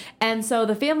 just. And so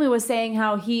the family was saying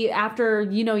how he, after,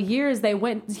 you know, years,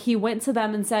 he went to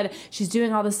them and said, she's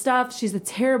doing all this stuff, she's a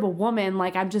terrible woman,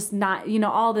 like I'm just not, you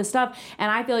know, all this stuff. And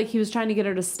I feel like he was trying to get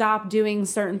her to stop doing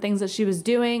certain things that she was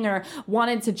doing, or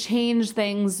wanted to change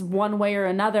things one way or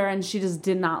another, and she just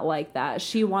did not like that.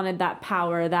 She wanted that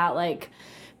power, that like,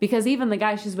 because even the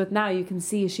guy she's with now, you can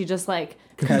see she just like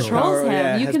controls power, him.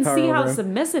 yeah, you has can power see over how him.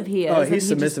 submissive he is. Oh, and he's he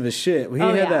submissive as shit. He Oh,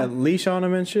 had yeah. that leash on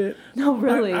him and shit. No,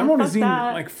 really. I've only Fuck seen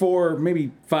that. like 4, maybe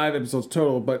 5 episodes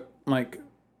total, but like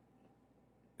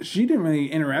she didn't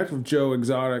really interact with Joe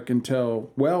Exotic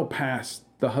until well past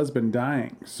the husband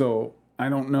dying. So I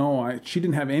don't know. She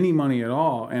didn't have any money at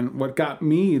all. And what got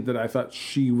me that I thought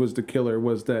she was the killer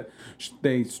was that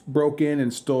they broke in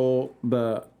and stole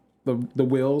the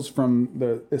wills from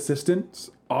the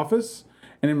assistant's office,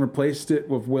 and then replaced it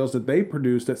with wills that they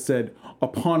produced that said,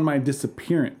 "Upon my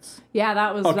disappearance." Yeah,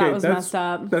 that was messed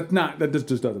up. That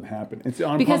just doesn't happen. It's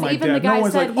on Because upon my even death. the guy no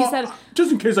one's said- like, he "Oh, said-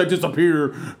 just in case I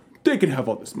disappear, they can have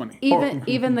all this money."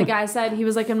 Even the guy said, he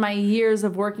was like, in my years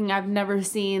of working, I've never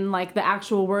seen like the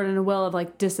actual word in a will of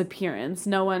like disappearance.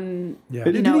 No one, Yeah. It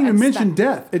you didn't know, even mention expect-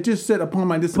 death. It just said upon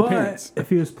my disappearance. if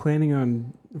he was planning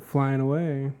on flying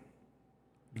away,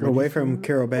 Away from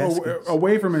Carol Baskins.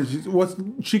 Away from it,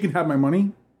 she can have my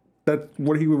money. That's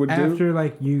what he would do. after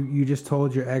like you just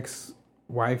told your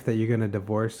ex-wife that you're gonna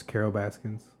divorce Carol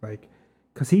Baskins, like,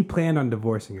 because he planned on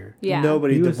divorcing her. Yeah.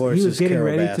 Nobody He was divorces getting Carol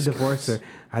ready Baskins. to divorce her.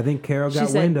 I think Carol She got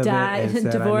said, wind of "Die, it and said, I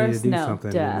need divorce, to do no,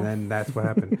 something. death." And then that's what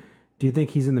happened. Do you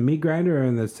think he's in the meat grinder or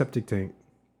in the septic tank?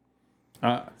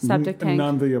 Septic tank.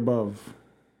 None of the above.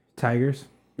 Tigers?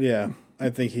 Yeah, I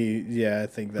think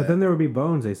that. But then there would be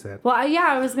bones, they said. Well, yeah,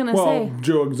 I was gonna Well, say.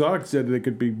 Joe Exotic said they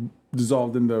could be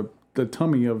dissolved in the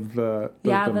tummy of the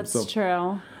Yeah, victim, that's so.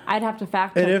 true. I'd have to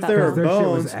fact check And if that. there are Their shit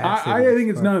was bones, acid I as think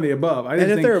it's fuck. none of the above. I just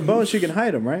and if think there are bones, she can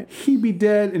hide them, right? he'd be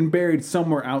dead and buried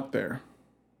somewhere out there.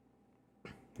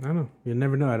 I don't know. You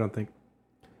never know, I don't think.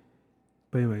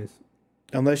 But anyways,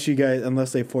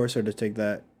 Unless they force her to take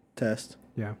that test.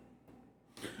 yeah.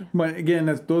 But again,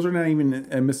 those are not even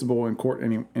admissible in court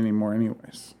anymore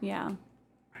anyways. Yeah.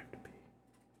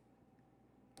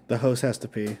 The host has to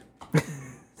pee.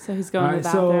 So he's going All to right,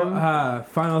 the so bathroom.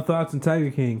 final thoughts on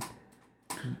Tiger King.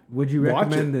 Would you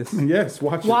recommend Watch it. this? Yes,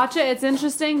 watch Watch it. It's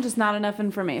interesting, just not enough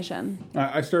information. it.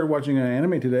 I started watching an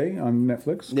anime today on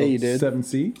Netflix. Yeah, you called did. 7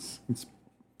 Seas. It's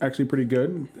actually pretty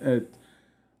good.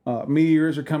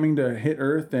 Meteors are coming to hit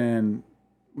Earth, and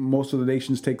most of the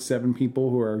nations take 7 people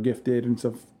who are gifted and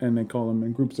stuff, and they call them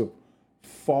in groups of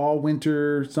fall,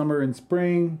 winter, summer, and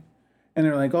spring. And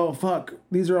they're like, "Oh fuck,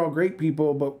 these are all great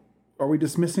people, but are we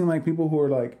dismissing like people who are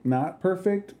like not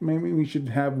perfect? Maybe we should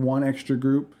have one extra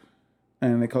group."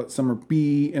 And they call it Summer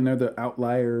B, and they're the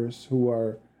outliers who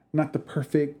are not the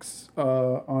perfects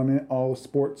on it, all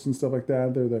sports and stuff like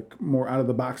that. They're the more out of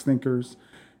the box thinkers,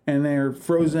 and they're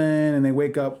frozen, and they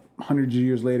wake up hundreds of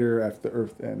years later after the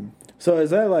Earth end. So is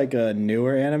that like a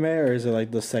newer anime, or is it like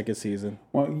the second season?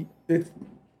 Well,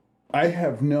 I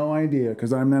have no idea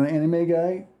because I'm not an anime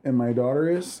guy, and my daughter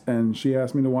is, and she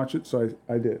asked me to watch it, so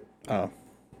I did. Oh,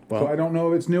 So I don't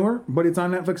know if it's newer, but it's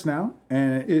on Netflix now,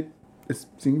 and it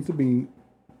seems to be,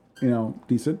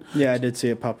 decent. yeah, I did see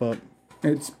it pop up.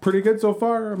 It's pretty good so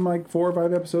far. I'm like 4 or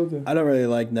 5 episodes in. I don't really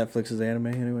like Netflix's anime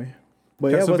anyway.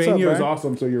 But yeah, what's up, Castlevania is Brian?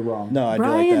 awesome, so you're wrong. No, I do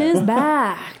Brian like that. is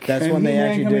back. That's and when they He-Man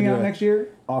actually coming did out it. next year.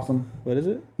 Awesome. What is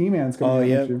it? He-Man's coming out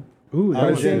yeah. next year. Ooh, By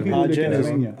the that same was people who did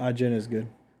Ajin Castlevania. is good.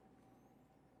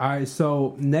 All right,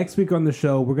 so next week on the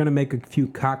show, we're going to make a few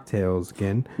cocktails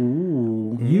again.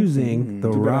 Ooh. Using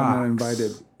the Too bad I'm not Rock's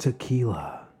invited.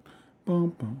 tequila. Bum,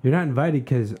 bum. You're not invited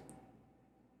because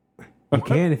you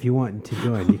can if you want to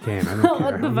join. You can. I don't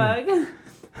care. What the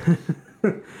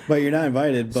fuck? But you're not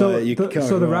invited. But So, you can come.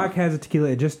 so if the you want. Rock has a tequila.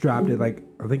 It just dropped it like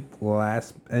I think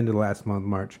end of last month,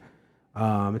 March.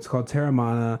 It's called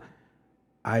Terramana.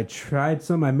 I tried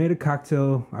some. I made a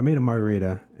cocktail. I made a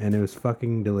margarita, and it was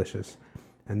fucking delicious.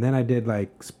 And then I did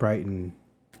like Sprite and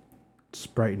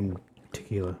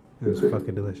tequila. It was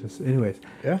fucking delicious. Anyways,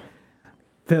 Yeah.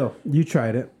 Phil, you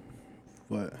tried it.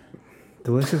 What?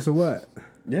 Delicious or what?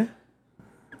 Yeah.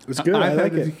 It's good. I I've like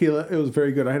had the it. tequila. It was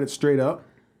very good. I had it straight up,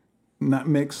 not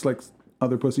mixed like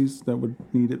other pussies that would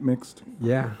need it mixed.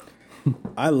 Yeah.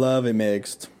 I love it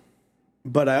mixed,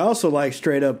 but I also like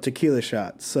straight up tequila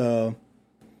shots. So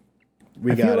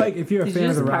we I got feel it. like if you're a Did fan you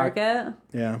of just the park Rock,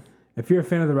 it? Yeah. if you're a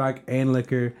fan of the Rock and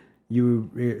liquor, you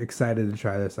were excited to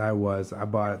try this. I was. I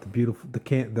bought it.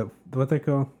 The what they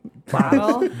call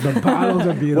Bottle? the bottles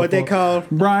are beautiful. What they call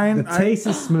Brian, the taste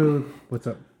is smooth. What's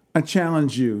up? I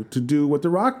challenge you to do what The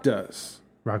Rock does.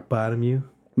 Rock bottom you.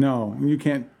 No, you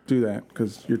can't do that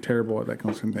because you're terrible at that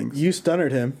kind of things. you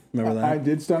stunnered him. Remember that? I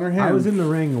did stunner him I was in the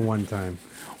ring one time.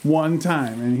 one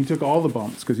time, and he took all the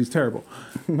bumps because he's terrible.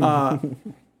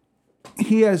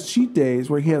 He has cheat days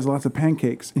where he has lots of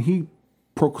pancakes, and he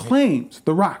proclaims,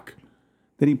 The Rock,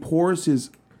 that he pours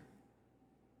his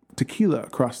tequila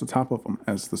across the top of them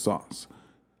as the sauce.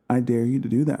 I dare you to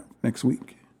do that next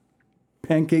week.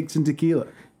 Pancakes and tequila.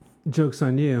 Joke's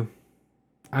on you.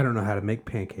 I don't know how to make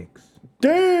pancakes.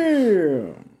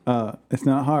 Damn. It's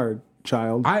not hard,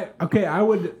 child. I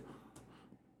would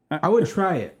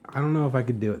try it. I don't know if I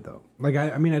could do it though. Like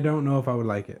I mean I don't know if I would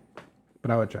like it,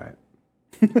 but I would try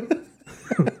it.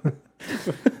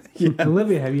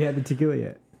 Olivia, have you had the tequila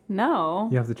yet? No.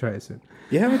 You have to try it soon.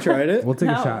 You haven't tried it? We'll take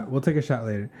a No. shot. We'll take a shot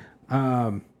later.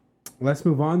 Let's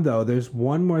move on though. There's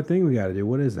one more thing we got to do.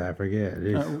 What is that? I forget.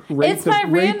 It's my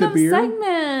random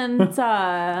segment.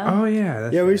 Oh yeah,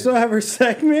 that's Yeah, we right. still have our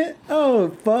segment. Oh,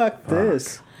 fuck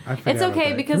this. I forgot It's about okay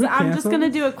that. because Can we I'm just cancel going to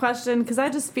this? do a question because I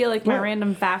just feel like my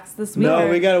random facts this week. No, are-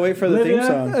 we gotta wait for the theme Olivia?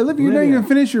 song. Olivia, you didn't Lydia. even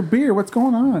finish your beer. What's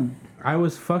going on? I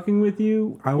was fucking with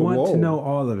you. I want whoa. to know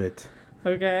all of it.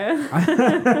 Okay.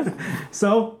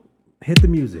 So, hit the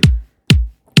music.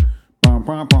 Pom,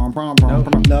 pom, pom, pom, pom,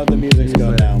 pom. No, the music's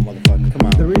going down, motherfucker. Come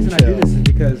on. The reason I do this is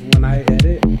because when I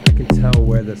edit, I can tell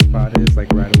where the spot is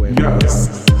like right away.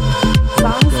 Yes.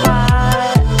 Song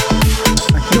spot.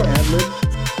 I can't ad-lib.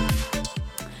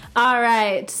 All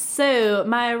right. So,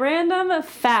 my random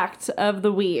fact of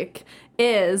the week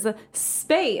is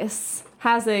space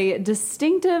has a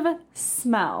distinctive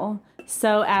smell.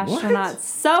 So astronauts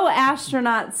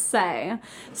say.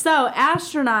 So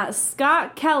astronaut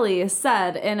Scott Kelly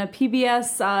said in a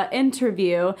PBS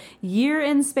interview, Year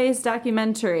in Space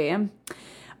documentary,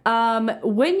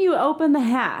 when you open the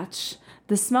hatch,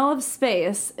 the smell of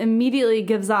space immediately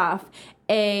gives off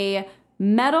a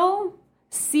metal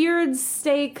seared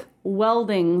steak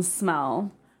welding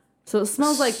smell. So it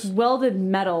smells like welded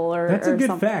metal or That's a good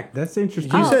something. fact. That's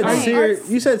interesting. You said thanks.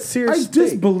 seared I steak.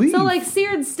 disbelieve. So like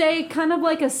seared steak, kind of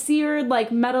like a seared, like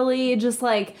metally, just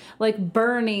like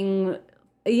burning.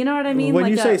 You know what I mean? When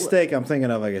like you say steak, I'm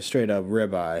thinking of like a straight up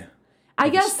ribeye. I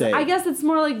guess steak. it's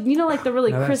more like like the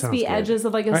really Now that sounds crispy good. edges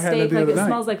of like a I had that steak. the Like other it night.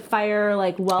 smells like fire,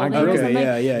 like welding Okay, or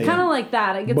something. yeah. Kind of like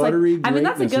that. It gets Buttery like. I mean,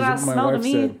 that's a greatness good is ass what my smell to wife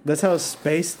me. said. That's how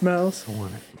space smells.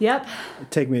 Yep.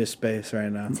 Take me to space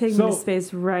right now. Take So- me to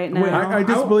space right now. Wait, I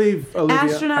disbelieve, Olivia.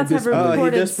 Astronauts I have disbelieve.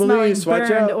 reported disbelieves. smelling Watch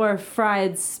burned out. or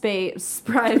fried space.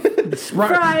 Fried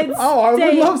steak Oh, I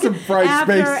would love some fried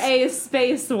after space. a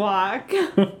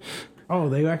spacewalk. Oh,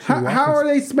 they actually. How are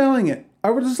they smelling it? I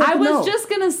would just like I to was know. just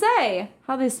gonna say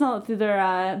how they smell it through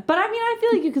their. But I mean, I feel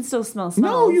like you can still smell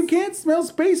smells. No, you can't smell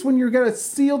space when you've got a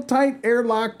sealed tight,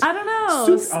 airlocked. I don't know.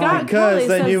 Soup- Scott Because Kelly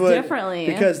then says you would differently.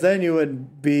 Because then you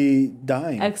would be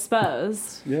dying.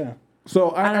 Exposed. Yeah.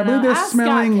 So I don't believe know. they're Ask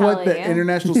smelling Scott what the Kelly.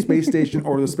 International Space Station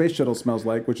or the space shuttle smells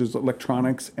like, which is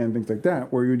electronics and things like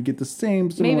that, where you would get the same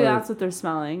similar. Maybe that's what they're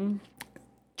smelling.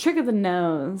 Trick of the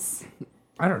nose.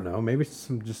 I don't know. Maybe it's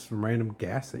just some random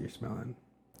gas that you're smelling.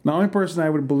 The only person I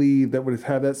would believe that would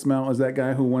have that smell is that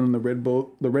guy who went in the Red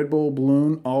Bull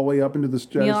balloon all the way up into the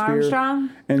stratosphere. Neil Armstrong?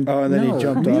 And, Oh, and then he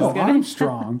jumped Neil off.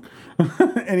 Armstrong.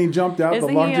 And he jumped out Isn't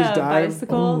the he largest a dive.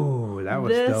 bicycle? Oh, that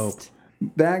was dope.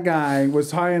 That guy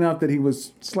was high enough that he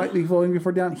was slightly floating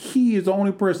before down. He is the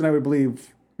only person I would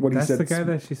believe what That's he said. the guy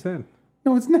that she said.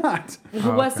 No, it's not.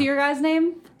 What's okay. your guy's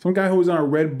name? Some guy who was on a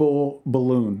Red Bull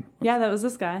balloon. Yeah, that was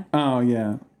this guy. Oh,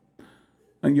 yeah.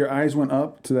 And your eyes went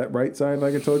up to that right side,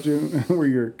 like I told you, where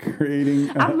you're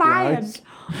creating. I'm lying. lies.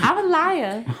 I'm a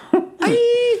liar.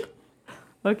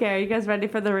 Okay, are you guys ready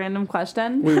for the random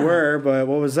question? We were, but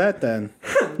what was that then?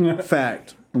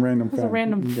 Fact. Random It's a fact.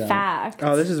 random You got it. fact.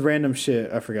 Oh, this is random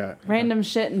shit. I forgot. Random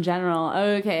shit in general.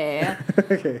 Okay.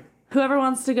 Okay. Whoever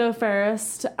wants to go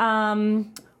first.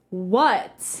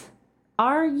 What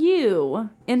are you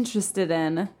interested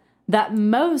in that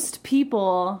most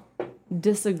people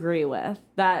disagree with?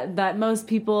 That most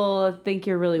people think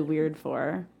you're really weird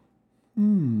for?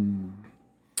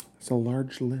 It's a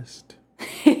large list.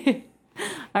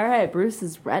 All right, Bruce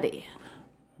is ready.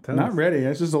 Not ready.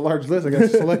 It's just a large list. I got to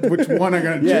select which one I'm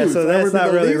going to Yeah, choose. so That that's would be not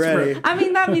the really least ready. for- I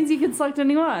mean, that means you can select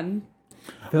anyone.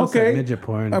 Phil said Okay. midget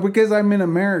porn. Because I'm in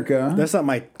America. That's not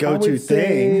my I go-to would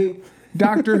thing. say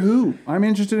Doctor Who. I'm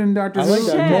interested in Doctor I Who. like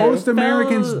Doctor Who. Most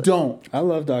Americans don't. I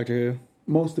love Doctor Who.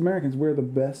 Most Americans, we're the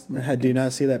best. Do you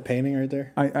not see that painting right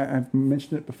there? I've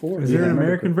mentioned it before. Is there Yeah, an I remember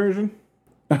American version?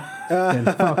 Then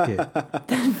fuck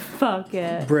it. Fuck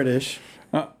it. British.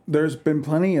 There's been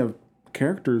plenty of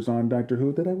characters on Doctor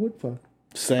Who that I would fuck.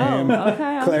 Sam.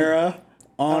 Okay. Clara.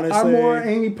 Honestly. I'm more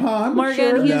Amy Pond. Morgan,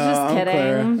 sure. he's No, just I'm kidding.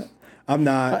 Clara. I'm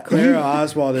not. Clara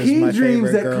Oswald is He my dreams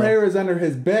favorite that girl. Claire is under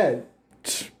his bed.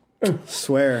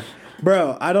 Swear.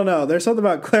 Bro, I don't know. There's something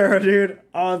about Clara, dude,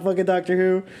 on fucking Doctor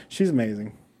Who. She's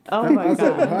amazing. Oh my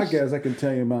Outside the god. podcast, I can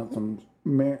tell you about some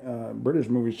British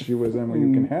movies she was in where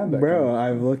you can have that. Bro,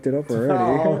 I've looked it up already.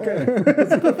 Oh, okay.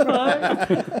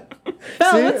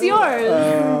 Phil, what's yours?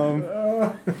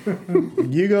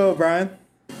 You go, Brian.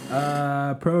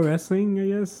 Pro wrestling, I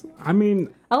guess. I mean,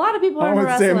 A lot of people I are into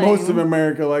would say wrestling. most of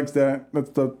America likes that. That's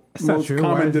the it's not most true. Why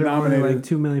common is there only denominator. like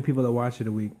 2 million people that watch it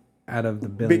a week out of the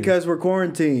billion? Because we're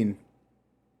quarantined.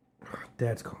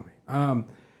 Dad's calling me.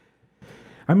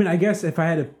 I mean, I guess if I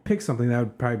had to pick something, that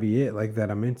would probably be it, like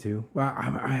that I'm into. Well,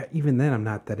 even then, I'm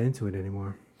not that into it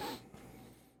anymore.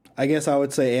 I guess I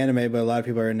would say anime, but a lot of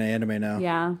people are into anime now.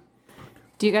 Yeah.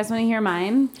 Do you guys want to hear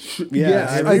mine?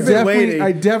 Yes, I've I been definitely- waiting.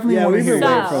 I definitely yeah, wanna we've hear been it.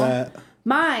 waiting So- for that.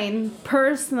 Mine,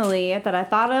 personally, that I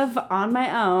thought of on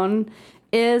my own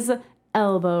is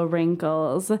elbow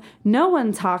wrinkles. No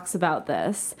one talks about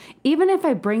this. Even if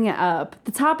I bring it up,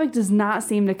 the topic does not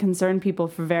seem to concern people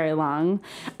for very long.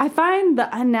 I find the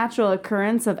unnatural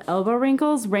occurrence of elbow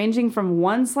wrinkles ranging from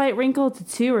one slight wrinkle to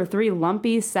 2 or 3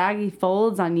 lumpy, saggy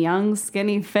folds on young,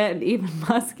 skinny, fit, and even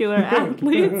muscular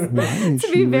athletes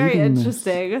to be very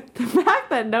interesting. The fact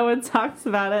that no one talks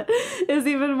about it is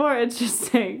even more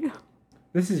interesting.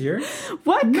 This is yours?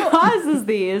 What causes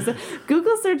these?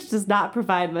 Google search does not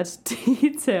provide much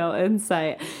detail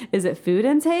insight. Is it food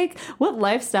intake? What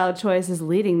lifestyle choice is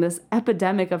leading this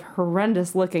epidemic of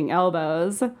horrendous looking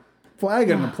elbows? Flag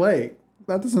on the plate.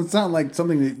 That doesn't sound like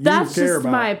something that you That's care just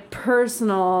about. my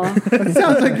personal. It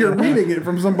sounds like you're reading it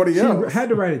from somebody She else. had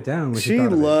to write it down. When She thought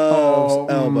of it. loves Oh,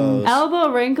 elbows.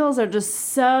 Elbow wrinkles are just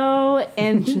so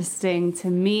interesting to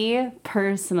me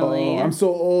personally. Oh, I'm so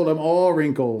old. I'm all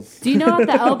wrinkles. Do you know what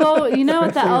the elbow? You know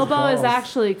what the elbow is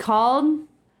actually called?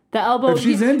 The elbow. If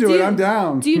she's do into you- it, I'm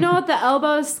down. Do you know what the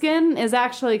elbow skin is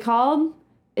actually called?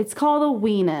 It's called a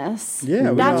weenus.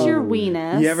 Yeah, we That's know. your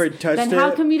weenus. You ever touched Then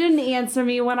how it? come you didn't answer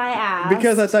me when I asked?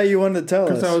 Because I thought you wanted to tell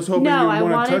Because I us. was hoping no, I you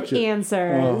would want to wanted touch it.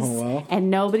 answers, Oh, well. and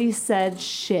nobody said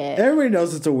shit. Everybody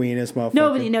knows it's a weenus, motherfucker.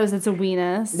 Nobody knows it's a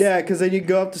weenus. Yeah, because then you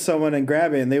go up to someone and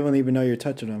grab it, and they won't even know you're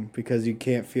touching them because you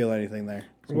can't feel anything there.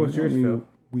 What's yours, Phil?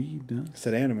 We done. It's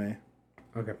an anime.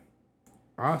 Okay.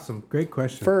 Awesome. Great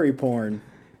question. Furry porn.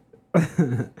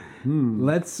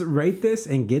 Let's rate this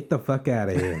and get the fuck out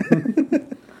of here.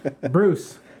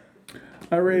 Bruce.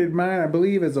 I rated mine, I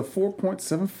believe, as a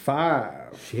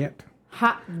 4.75. Shit.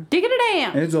 Hot diggity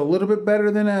damn. And it's a little bit better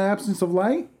than an absence of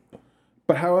light.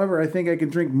 But however, I think I can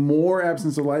drink more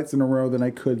absence of lights in a row than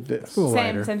I could this. Cool.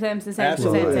 Same, lighter. same.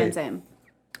 Absolutely. Same.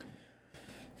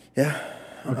 Yeah.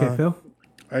 Okay, Phil.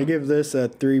 I give this a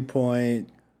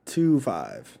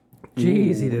 3.25.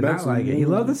 Jeez, he did that's not like it. He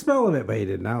loved the smell of it, but he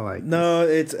did not like it. No,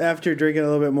 it's after drinking a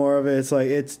little bit more of it, it's like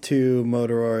it's too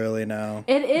motor oily now.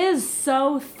 It is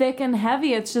so thick and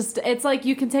heavy. It's like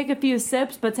you can take a few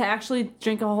sips, but to actually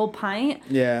drink a whole pint,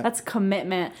 Yeah. that's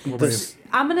commitment. This-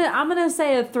 I'm gonna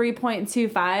say a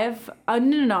 3.25.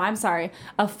 No, I'm sorry,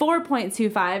 a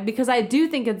 4.25 because I do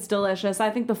think it's delicious. I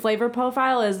think the flavor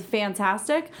profile is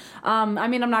fantastic. I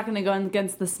mean, I'm not gonna go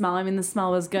against the smell. I mean, the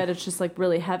smell was good. It's just like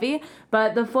really heavy,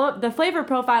 but the flavor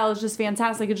profile is just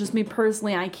fantastic. It's just me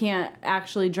personally, I can't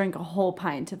actually drink a whole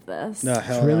pint of this. no,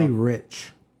 hell It's really no.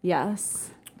 rich. Yes.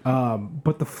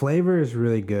 But the flavor is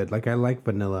really good. Like, I like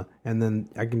vanilla. And then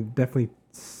I can definitely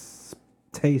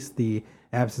taste the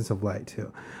absence of light, too.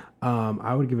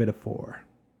 I would give it a 4.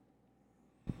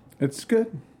 It's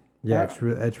good. Yeah,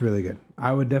 it's really good.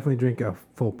 I would definitely drink a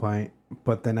full pint,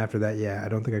 but then after that, yeah, I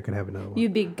don't think I could have another one.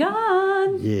 You'd be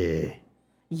gone. Yeah.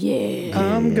 Yeah.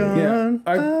 I'm gone. Yeah,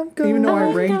 I'm gone. even though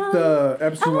I ranked the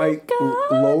Epsom Light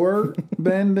lower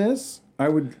than this, I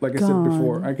would, like I said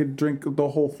before, I could drink the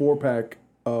whole 4-pack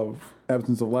of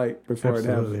Absence of Light before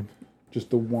Absolutely. I'd have just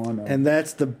the one. And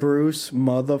that's the Bruce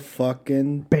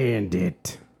motherfucking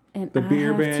Bandit. And the I Beer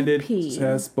have to Bandit pee.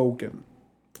 has spoken.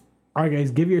 All right, guys,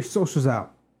 give your socials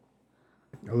out.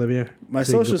 Olivia. My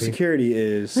so you can social go pee. security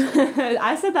is.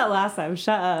 I said that last time.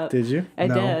 Shut up. Did you? I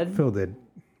No, did. Phil did.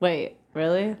 Wait,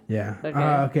 really? Yeah. Okay.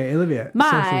 Okay, Olivia.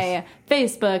 My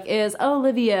Facebook is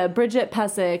Olivia Bridget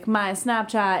Pesic. My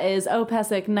Snapchat is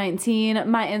opesic19.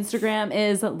 My Instagram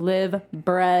is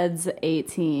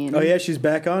livebreads18. Oh, yeah, she's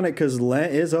back on it because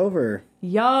Lent is over.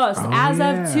 Yes, as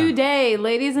yeah. of today,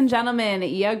 ladies and gentlemen,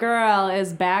 your girl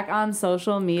is back on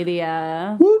social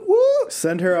media. Woot woot!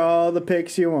 Send her all the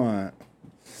pics you want.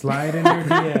 Slide in your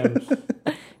DMs.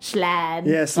 Slide.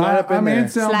 Yeah, slide up in I'm there.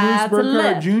 Anselm Bruce Slide to the Burkhardt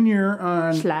left. Jr.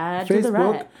 on Slide to the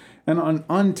Facebook. right. And on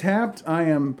Untapped, I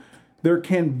am There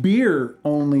Can Beer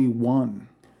Only One.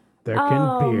 There can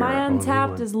Oh, be my only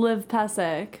Untapped one. is Liv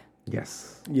Pesic.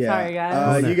 Yes. Yeah. Sorry,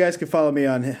 guys. You guys can follow me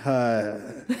on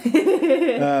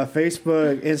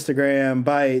Facebook, Instagram,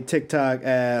 Byte, TikTok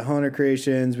at Honer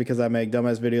Creations because I make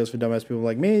dumbass videos for dumbass people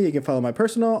like me. You can follow my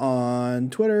personal on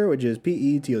Twitter, which is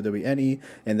PETOWNE,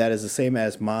 and that is the same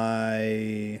as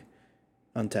my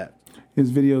Untapped.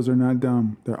 His videos are not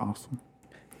dumb. They're awesome.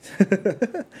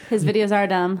 His videos are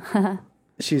dumb.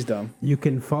 She's dumb. You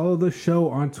can follow the show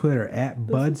on Twitter at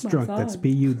Buds my Drunk. song. That's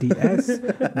BUDS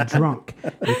Drunk.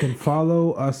 You can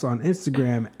follow us on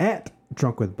Instagram at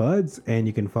Drunk with Buds, and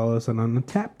you can follow us on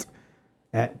Untapped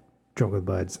at Drunk with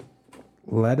Buds.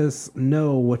 Let us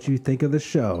know what you think of the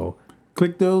show.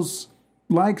 Click those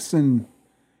likes and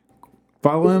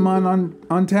follow him on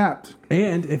Untapped.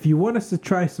 And if you want us to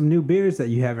try some new beers that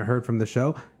you haven't heard from the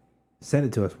show, send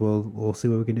it to us. We'll see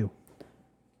what we can do.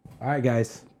 All right,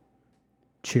 guys.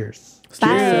 Cheers.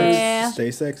 Bye.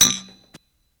 Stay sexy.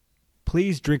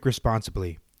 Please drink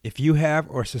responsibly. If you have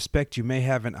or suspect you may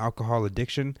have an alcohol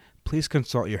addiction, please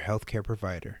consult your healthcare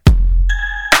provider.